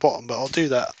clean up the bottom, but I'll do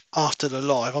that after the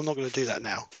live. I'm not going to do that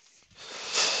now.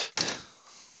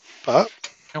 But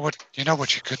You know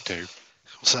what you could do?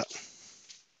 what's that?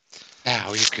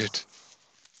 Now you could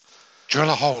drill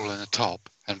a hole in the top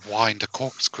and wind a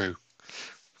corkscrew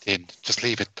in. Just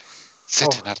leave it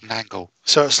sitting at an angle.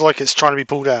 So it's like it's trying to be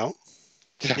pulled out.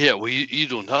 Yeah, well, you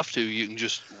don't have to. You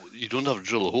don't have to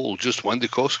drill a hole. Just wind the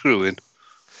corkscrew in.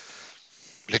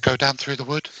 Will it go down through the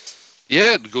wood?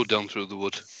 Yeah, it'll go down through the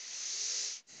wood.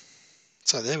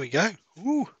 So there we go.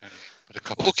 Ooh.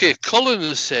 Okay, Colin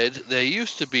has said there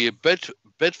used to be a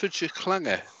Bedfordshire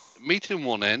clanger, meat in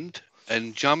one end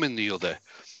and jam in the other.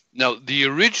 Now, the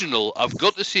original, I've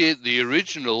got to say, the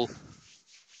original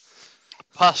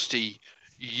pasty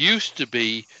used to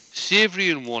be savoury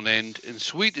in one end and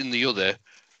sweet in the other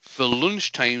for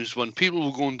lunch times when people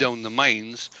were going down the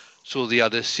mines, so they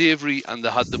had a savoury and they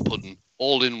had the pudding,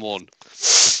 all in one.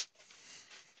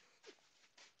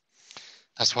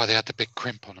 That's why they had the big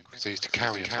crimp on them, because they used to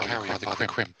carry the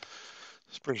crimp.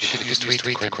 It's pretty They used to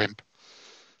eat the crimp.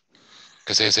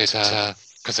 Because their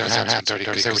hands dirty,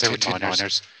 because they were tin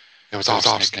miners. There was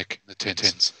arsenic in the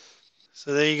tins.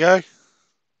 So there you go.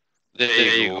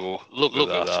 There you go. Look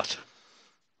at that.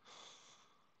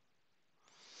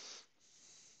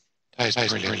 That is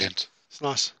brilliant. It's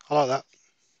nice. I like that.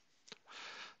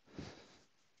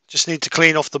 Just need to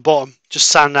clean off the bottom. Just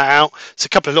sand that out. It's a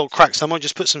couple of little cracks. I might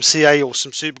just put some CA or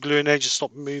some super glue in there, just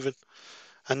stop it moving.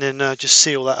 And then just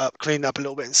seal that up. Clean it up a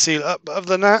little bit and seal it up. But other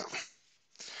than that,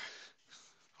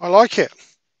 I like it.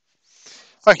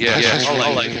 I like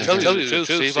it. Tell you the truth,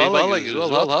 Steve. I like it as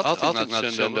well. I think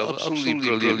that turned out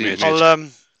absolutely brilliant.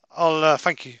 I'll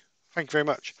thank you. Thank you very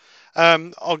much.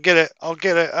 I'll get it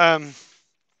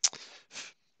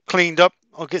cleaned up.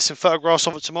 I'll get some photographs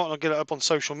of it tomorrow and I'll get it up on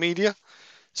social media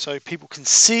so people can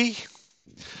see.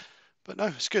 But no,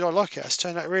 it's good. I like it. It's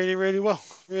turned out really, really well.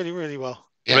 Really, really well.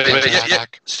 Yeah.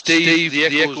 Steve, the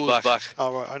echo's back.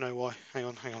 Oh, right. I know why. Hang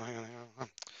on.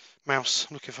 Mouse.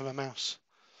 I'm looking for my mouse.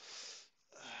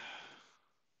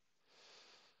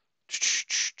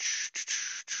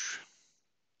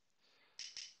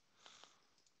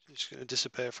 It's going to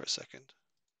disappear for a second.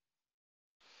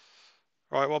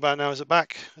 Right, what about now? Is it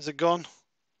back? Is it gone?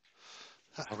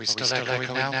 Are we still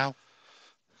echoing now?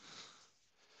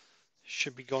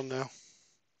 Should be gone now.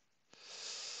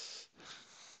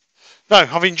 No,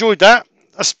 I've enjoyed that.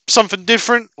 That's something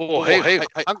different. Oh, hey,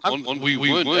 we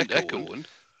weren't echoing.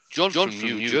 John from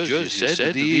New Jersey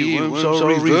said the worms are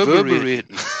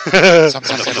reverberating.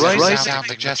 Sometimes right sound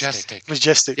majestic.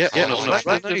 Majestic. Yeah, on a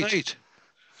Friday night.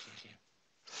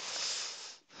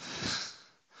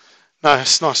 No,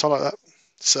 it's nice. I like that.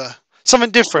 It's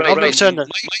something different. I've not turned it.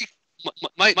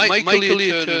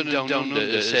 Michael turning down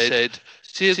under said,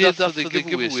 save that for the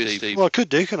giveaway, Steve. Well, I could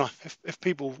do, can I? If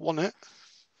people want it.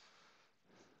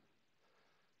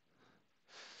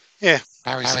 Yeah.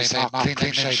 Barry saying, Mark, clean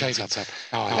them shavings up.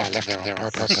 Oh, I left them there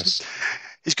on purpose.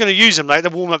 He's going to use them later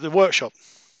to warm up the workshop.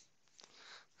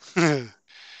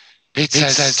 Pete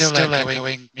says, still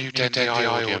echoing, mute NDI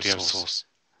audio source.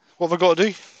 What have I got to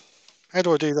do? How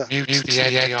do I do that? Mute the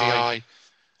NDI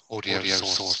audio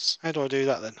source. How do I do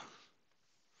that then?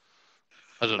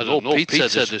 I don't know. Pete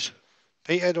said it.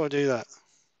 Pete, how do I do that?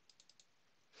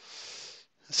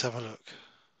 Let's have a look.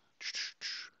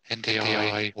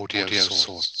 NDI audio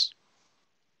source.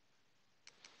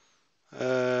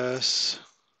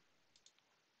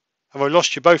 Have I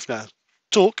lost you both now?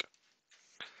 Talk.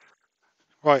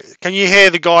 Right. Can you hear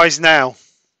the guys now?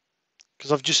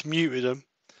 Because I've just muted them.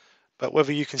 But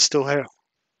whether you can still hear.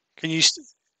 Can you?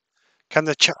 Can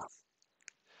the chat?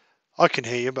 I can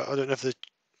hear you, but I don't know if the.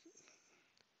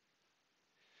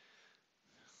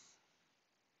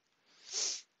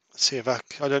 Let's see if I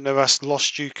don't know if that's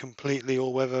lost you completely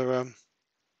or whether.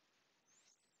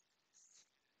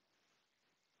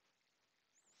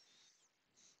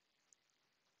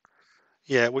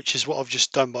 Yeah, which is what I've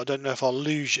just done, but I don't know if I'll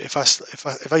lose you. If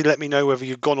they let me know whether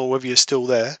you're gone or whether you're still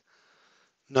there.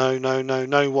 No, no, no,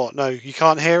 no. What? No, you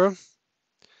can't hear them.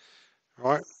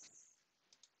 Right.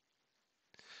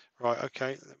 Right.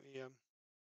 Okay. Let me.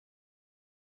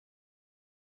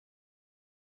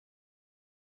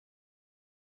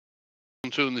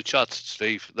 Through in the chat,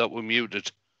 Steve, that we're muted.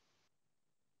 A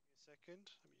second.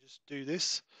 Let me just do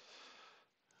this.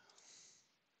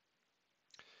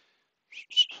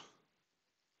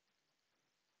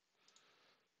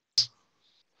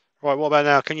 Right. What about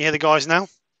now? Can you hear the guys now?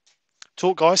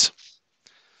 Talk, guys.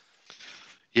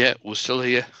 Yeah, we're still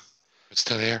here. We're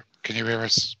still here. Can you hear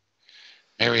us?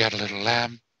 Mary had a little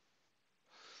lamb.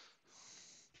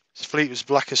 His fleet was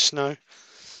black as snow.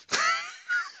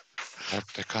 Nope,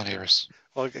 they can't hear us.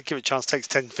 Well, give it a chance. It takes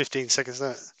 10, 15 seconds.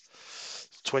 That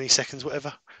 20 seconds,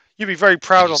 whatever. You'd be very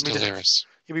proud of me. Hear us?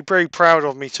 You'd be very proud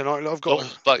of me tonight. I've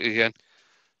got. Back again.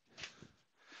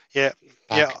 Yeah.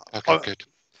 Back. Yeah. Okay, good.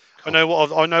 Cool.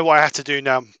 I know what I have to do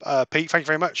now. Pete, thank you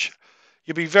very much.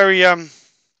 You'll be very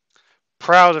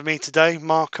proud of me today,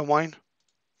 Mark and Wayne.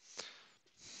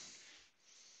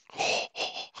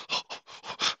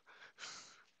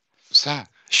 What's that?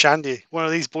 Shandy, one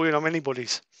of these boiling on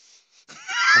anybody's.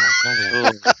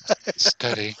 Oh,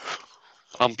 steady.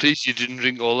 I'm pleased you didn't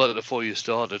drink all that before you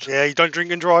started. Yeah, you don't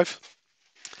drink and drive.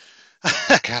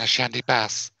 A can of Shandy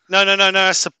Bass. No.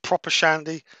 That's a proper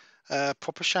Shandy.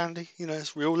 Proper Shandy. You know,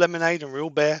 it's real lemonade and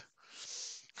real beer.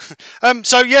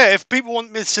 So yeah, if people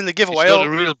want this in the giveaway, It's got a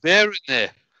real bear in there.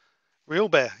 Real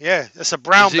bear, yeah, that's a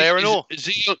brown bear and all. Is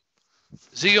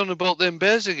he on about them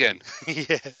bears again?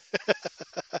 Yeah.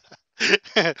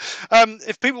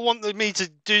 If people want me to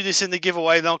do this in the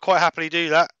giveaway, then I'll quite happily do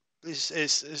that.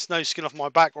 It's no skin off my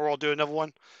back, or I'll do another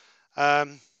one.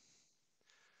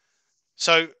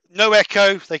 So no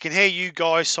echo. They can hear you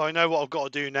guys, so I know what I've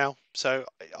got to do now. So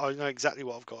I know exactly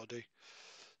what I've got to do.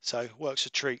 So works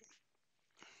a treat.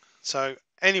 So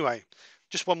anyway,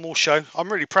 just one more show.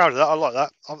 I'm really proud of that. I like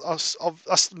that.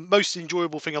 That's the most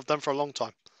enjoyable thing I've done for a long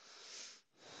time.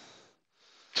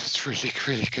 That's really,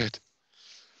 really good.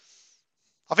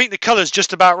 I think the colour's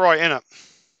just about right, isn't it?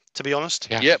 To be honest.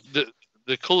 Yeah. Yep.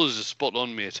 The colours are spot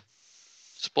on, mate.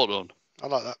 Spot on. I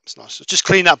like that. It's nice. Just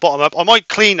clean that bottom up. I might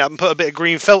clean that and put a bit of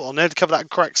green felt on there to cover that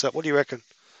cracks up. What do you reckon?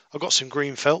 I've got some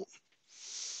green felt.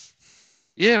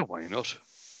 Yeah, why not?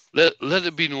 Let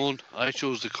it be known I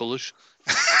chose the colours.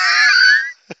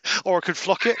 Or I could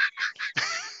flock it.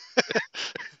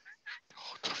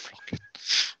 Don't flock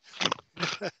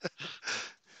it.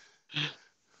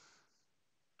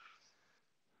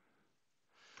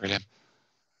 Brilliant.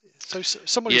 So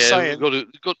somebody's saying.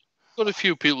 Got a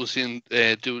few people saying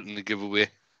do it in the giveaway.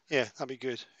 Yeah, that'd be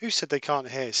good. Who said they can't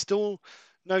hear? Still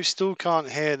can't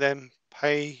hear them.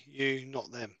 Pay you, not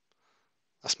them.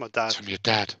 That's my dad. It's from your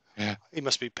dad. Yeah. He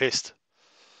must be pissed.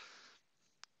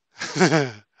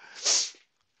 No,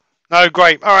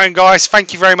 great. All right, guys.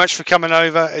 Thank you very much for coming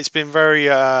over. It's been very.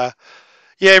 Yeah,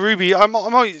 Ruby. I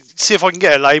might see if I can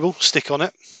get a label, stick on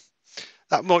it.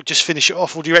 That might just finish it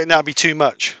off. Or do you reckon that'd be too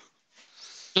much?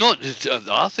 No,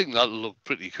 I think that'll look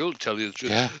pretty cool. To tell you the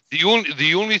truth. Yeah.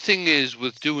 The only thing is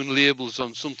with doing labels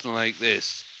on something like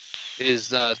this, is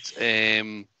that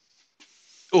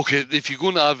okay, if you're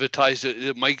going to advertise it,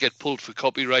 it might get pulled for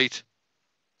copyright.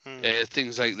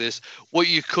 Things like this. What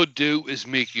you could do is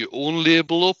make your own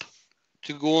label up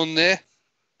to go on there.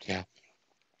 Yeah.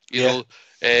 You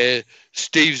know,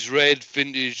 Steve's Red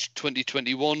Vintage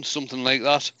 2021, something like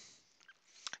that.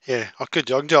 Yeah, I could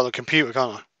do. I can do it on the computer,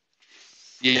 can't I?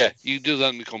 Yeah, you do that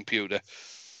on the computer.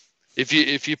 If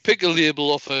you pick a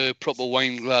label off a proper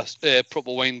wine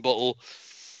bottle,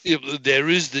 there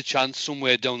is the chance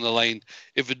somewhere down the line,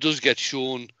 if it does get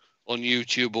shown on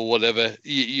YouTube or whatever,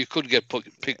 you could get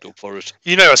picked up for it.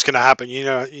 You know what's going to happen. You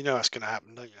know what's going to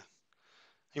happen, don't you?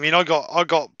 I mean, I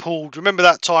got pulled. Remember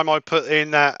that time I put in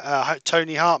that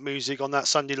Tony Hart music on that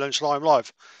Sunday Lunch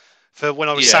Live for when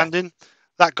I was sanding?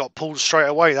 That got pulled straight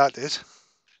away. That did.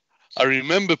 I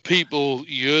remember people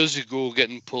years ago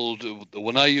getting pulled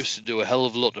when I used to do a hell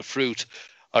of a lot of fruit.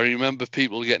 I remember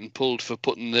people getting pulled for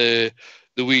putting the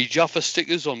wee Jaffa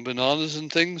stickers on bananas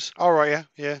and things. All right,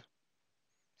 yeah.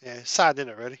 Sad, isn't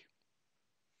it? Really.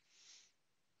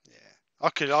 Yeah,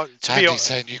 to be Andy's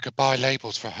saying you could buy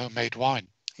labels for homemade wine.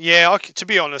 yeah, to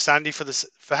be honest, Andy, for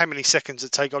how many seconds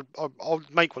it take, I'll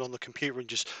make one on the computer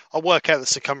and I'll work out the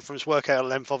circumference, work out the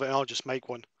length of it, and I'll just make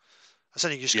one. I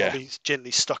said you just got to be gently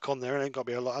stuck on there, and it ain't got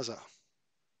to be a lot, has it?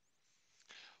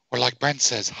 Or like Brent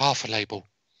says, half a label,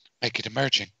 make it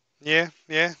emerging. Yeah.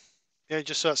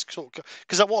 Just so that's sort of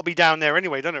because that will be down there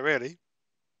anyway, doesn't it? Really.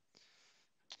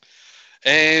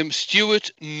 Stuart,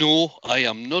 no, I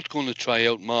am not going to try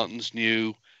out Martin's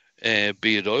new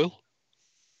beard oil.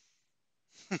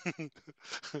 We've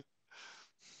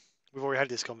already had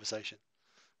this conversation.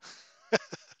 What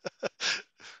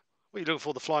are you looking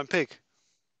for? The flying pig?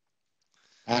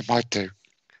 I might do.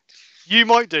 You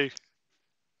might do.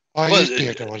 I use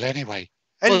beard oil anyway.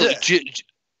 And well,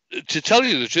 to tell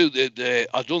you the truth,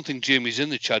 I don't think Jamie's in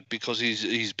the chat because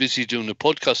he's busy doing a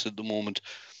podcast at the moment.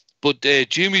 But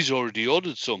Jamie's already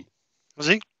ordered some. was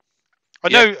he?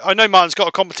 I know. Martin's got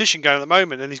a competition going at the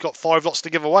moment, and he's got 5 lots to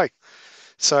give away.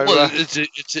 So well,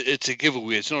 it's a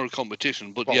giveaway. It's not a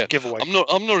competition, but yeah, giveaway. I'm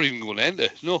not even going to enter.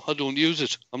 No, I don't use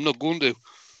it. I'm not going to.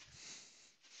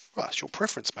 Well, that's your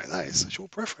preference, mate. That's your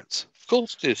preference. Of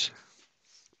course it is.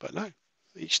 But no,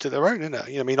 each to their own, isn't it?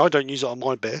 You know, I mean, I don't use it on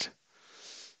my bed.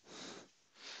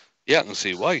 Yeah, I can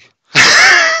see why.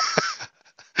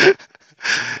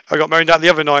 I got moaned out the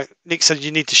other night. Nick said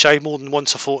you need to shave more than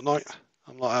once a fortnight.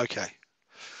 I'm like, okay.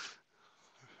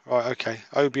 Right, okay.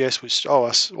 OBS was...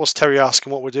 Oh, what's Terry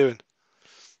asking what we're doing?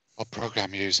 What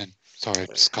program are you using? Sorry,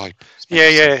 Skype.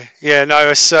 Yeah. No,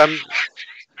 it's...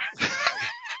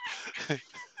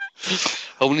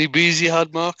 How many bees you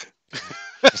had, Mark?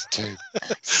 Just 2.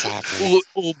 Sadly.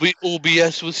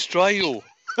 OBS with Strio.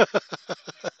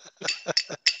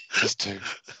 Just 2.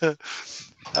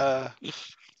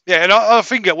 Yeah, and I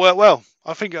think it worked well.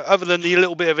 I think other than the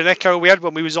little bit of an echo we had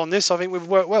when we was on this, I think we've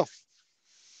worked well.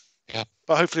 Yeah.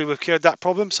 But hopefully we've cured that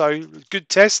problem. So good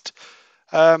test.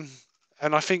 And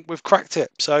I think we've cracked it.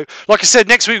 So, like I said,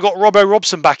 next week we've got Robbo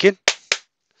Robson back in.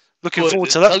 Looking forward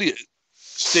to that. Tell you,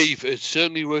 Steve, it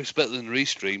certainly works better than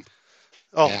Restream.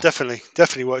 Oh, yeah.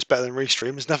 Definitely works better than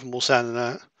Restream. There's nothing more sound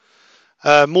than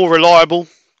that. More reliable,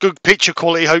 good picture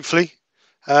quality. Hopefully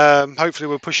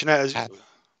we're pushing out as.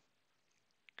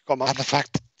 And the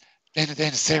fact, then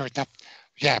serious,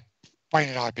 yeah, Wayne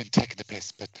and I have been taking the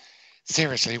piss, but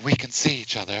seriously, we can see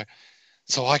each other,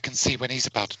 so I can see when he's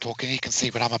about to talk, and he can see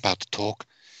when I'm about to talk,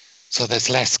 so there's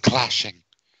less clashing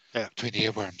between the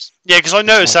earworms. Yeah, because I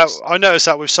noticed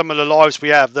that with some of the lives we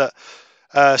have that,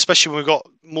 especially when we've got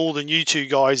more than you two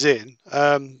guys in,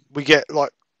 we get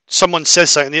like someone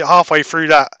says something halfway through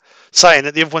that saying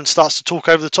that the other one starts to talk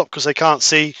over the top because they can't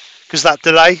see because that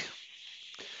delay.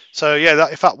 So yeah,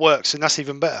 if that works, then that's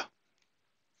even better.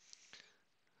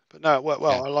 But no, it worked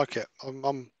well. Yeah. I like it.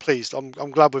 I'm pleased. I'm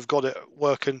glad we've got it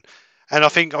working, and I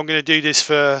think I'm going to do this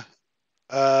for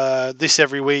this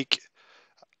every week,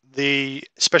 the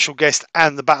special guest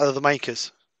and the Battle of the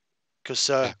Makers, because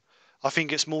I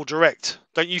think it's more direct.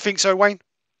 Don't you think so, Wayne?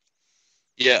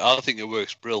 Yeah, I think it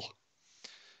works brill.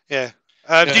 Yeah.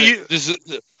 Do you?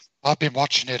 I've been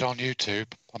watching it on YouTube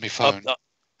on my phone.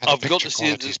 And the picture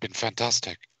quality's been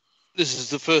fantastic. This is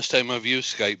the first time I've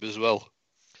used Skype as well.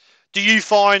 Do you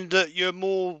find that you're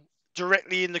more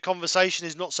directly in the conversation?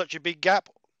 Is not such a big gap?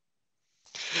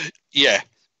 Yeah,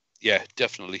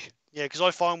 definitely. Yeah, because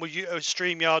I find with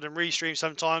StreamYard and Restream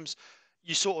sometimes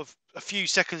you sort of a few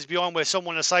seconds behind where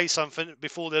someone will say something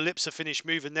before their lips are finished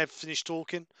moving, they've finished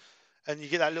talking, and you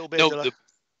get that little bit of delay.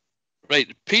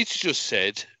 Right, Pete just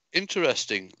said,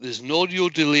 interesting, there's an audio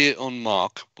delay on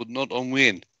Mark, but not on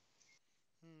Wayne.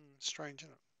 Strange,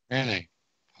 isn't it? Really?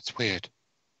 That's weird.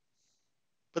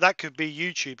 But that could be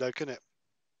YouTube, though, couldn't it?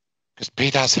 Because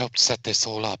Pete has helped set this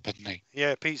all up, hasn't he?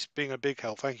 Yeah, Pete's being a big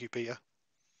help. Thank you, Peter.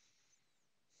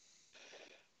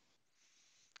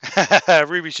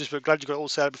 Ruby's just glad you got it all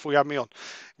set up before you had me on.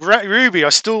 Ruby, I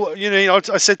still,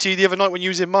 I said to you the other night when you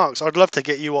was in Mark's, I'd love to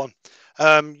get you on.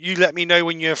 You let me know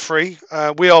when you're free.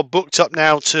 We are booked up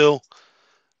now till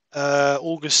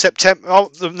August, September. Oh,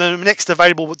 the next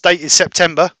available date is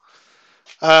September.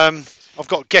 I've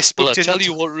got guests booked in. Well, I tell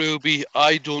you what, Ruby,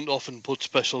 I don't often put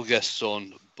special guests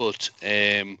on, but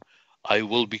I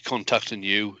will be contacting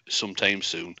you sometime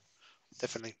soon.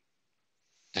 Definitely.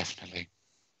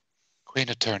 Queen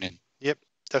of Turning. Yep,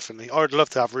 definitely. I'd love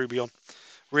to have Ruby on.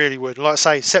 Really would. Like I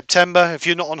say, September, if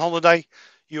you're not on holiday,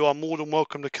 you are more than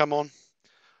welcome to come on.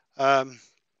 But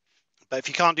if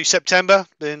you can't do September,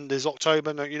 then there's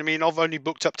October. You know what I mean? I've only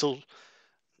booked up till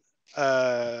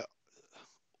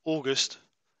August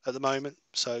at the moment,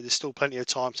 so there's still plenty of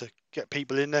time to get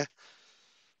people in there.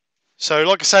 So,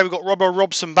 like I say, we've got Robbo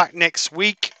Robson back next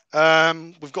week.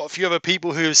 We've got a few other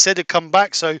people who have said to come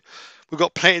back, so we've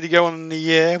got plenty to go on in the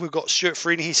year. We've got Stuart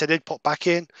Freeney, he said he'd pop back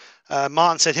in.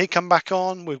 Martin said he'd come back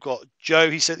on. We've got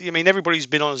Joe, he said, I mean, everybody's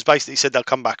been on has basically said they'll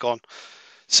come back on.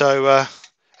 So,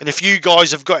 and if you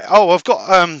guys have got, I've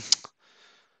got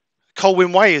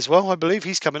Colwyn Way as well, I believe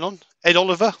he's coming on. Ed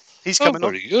Oliver, he's coming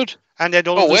on. Very good. And Ed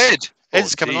Oh, Oliver's, Ed.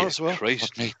 Ed's Oh, coming on dear as well.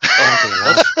 Christ. Me. I'll be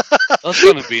alive. That's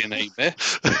going to be a nightmare.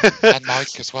 And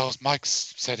Mike as well. Mike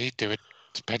said he'd do it,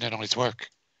 depending on his work.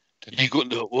 You're going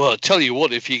to, well, I tell you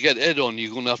what, if you get Ed on,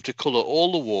 you're going to have to colour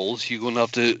all the walls. You're going to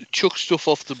have to chuck stuff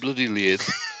off the bloody lathe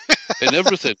and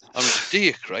everything. I mean,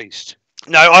 dear Christ.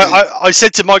 No, I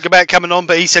said to Mike about coming on,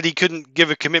 but he said he couldn't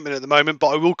give a commitment at the moment, but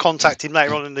I will contact him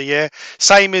later on in the year.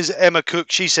 Same as Emma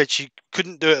Cook. She said she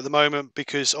couldn't do it at the moment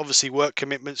because obviously work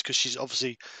commitments, because she's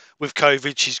obviously with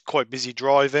COVID, she's quite busy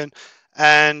driving.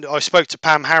 And I spoke to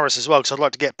Pam Harris as well, because I'd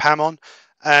like to get Pam on.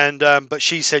 And but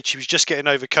she said she was just getting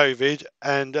over COVID,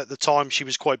 and at the time she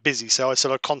was quite busy. So I said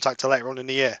I'd contact her later on in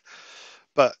the year.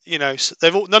 But you know,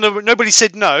 they've all, nobody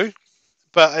said no.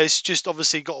 But it's just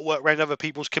obviously got to work around other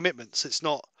people's commitments. It's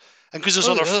not, and because it's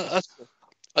on a,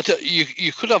 I tell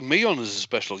you could have me on as a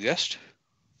special guest.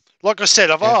 like I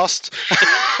said, I've asked.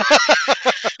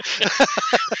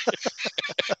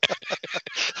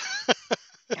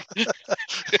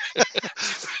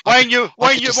 Wayne, you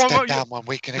step down 1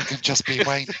 week and it can just be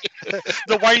Wayne.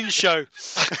 The Wayne show,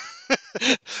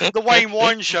 the Wayne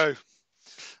Wine show.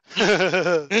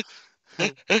 Brilliant.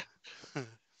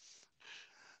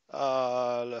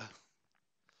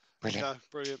 No,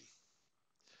 brilliant.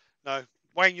 No,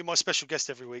 Wayne, you're my special guest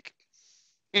every week.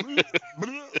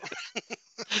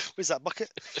 Where's that bucket?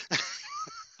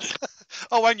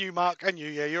 Oh, and you, Mark, and you.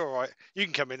 Yeah, you're all right. You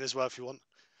can come in as well if you want.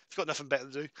 If you've got nothing better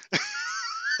to do.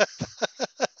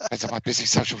 Depends on my busy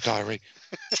social diary.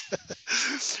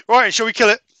 Right, shall we kill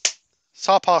it? It's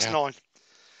 9:30.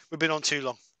 We've been on too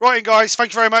long. Right, guys,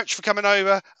 thank you very much for coming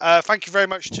over. Thank you very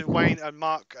much to Wayne and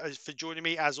Mark for joining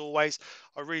me, as always.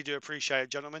 I really do appreciate it,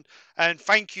 gentlemen. And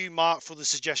thank you, Mark, for the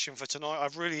suggestion for tonight.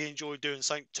 I've really enjoyed doing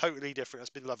something totally different. It's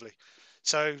been lovely.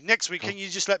 So next week, can you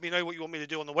just let me know what you want me to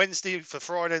do on the Wednesday for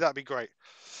Friday? That'd be great.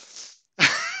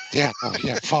 Yeah,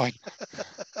 fine.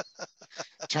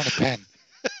 Turn a pen.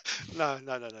 No.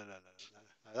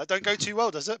 That don't go too well,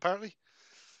 does it, apparently?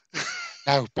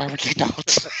 No, apparently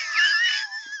not.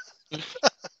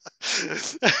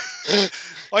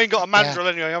 I ain't got a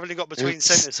mandrel anyway. I've only got between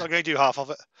centres. I'm going to do half of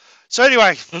it. So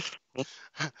anyway,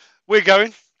 we're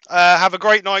going. Have a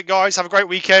great night, guys. Have a great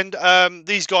weekend.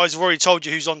 These guys have already told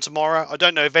you who's on tomorrow. I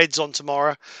don't know if Ed's on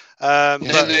tomorrow. Yeah,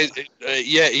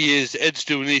 he is. Ed's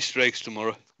doing Easter eggs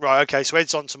tomorrow. Right, okay. So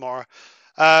Ed's on tomorrow.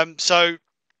 So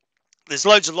there's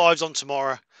loads of lives on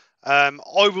tomorrow.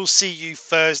 I will see you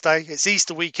Thursday. It's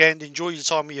Easter weekend. Enjoy your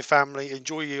time with your family.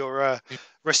 Enjoy your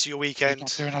rest of your weekend. You're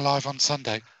not doing a live on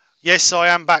Sunday? Yes, I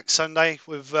am back Sunday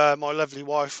with my lovely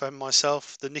wife and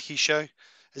myself, the Nikki Show,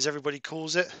 as everybody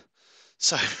calls it.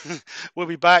 So we'll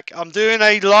be back. I'm doing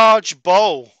a large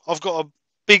bowl. I've got a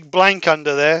big blank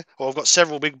under there, or I've got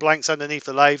several big blanks underneath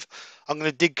the lathe. I'm going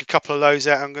to dig a couple of those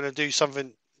out. I'm going to do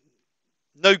something,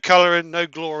 no colouring, no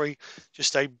glory,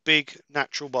 just a big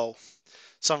natural bowl.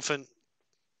 Something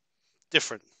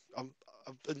different. I've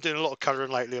been doing a lot of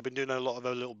colouring lately. I've been doing a lot of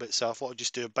other little bits, so I thought I'd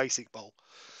just do a basic bowl.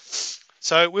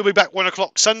 So we'll be back 1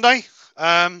 o'clock Sunday.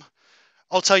 I'll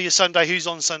tell you Sunday who's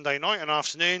on Sunday night and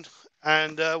afternoon,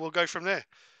 and we'll go from there.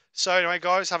 So anyway,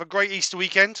 guys, have a great Easter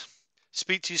weekend.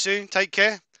 Speak to you soon. Take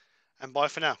care, and bye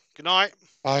for now. Good night.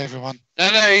 Bye, everyone.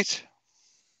 Good night.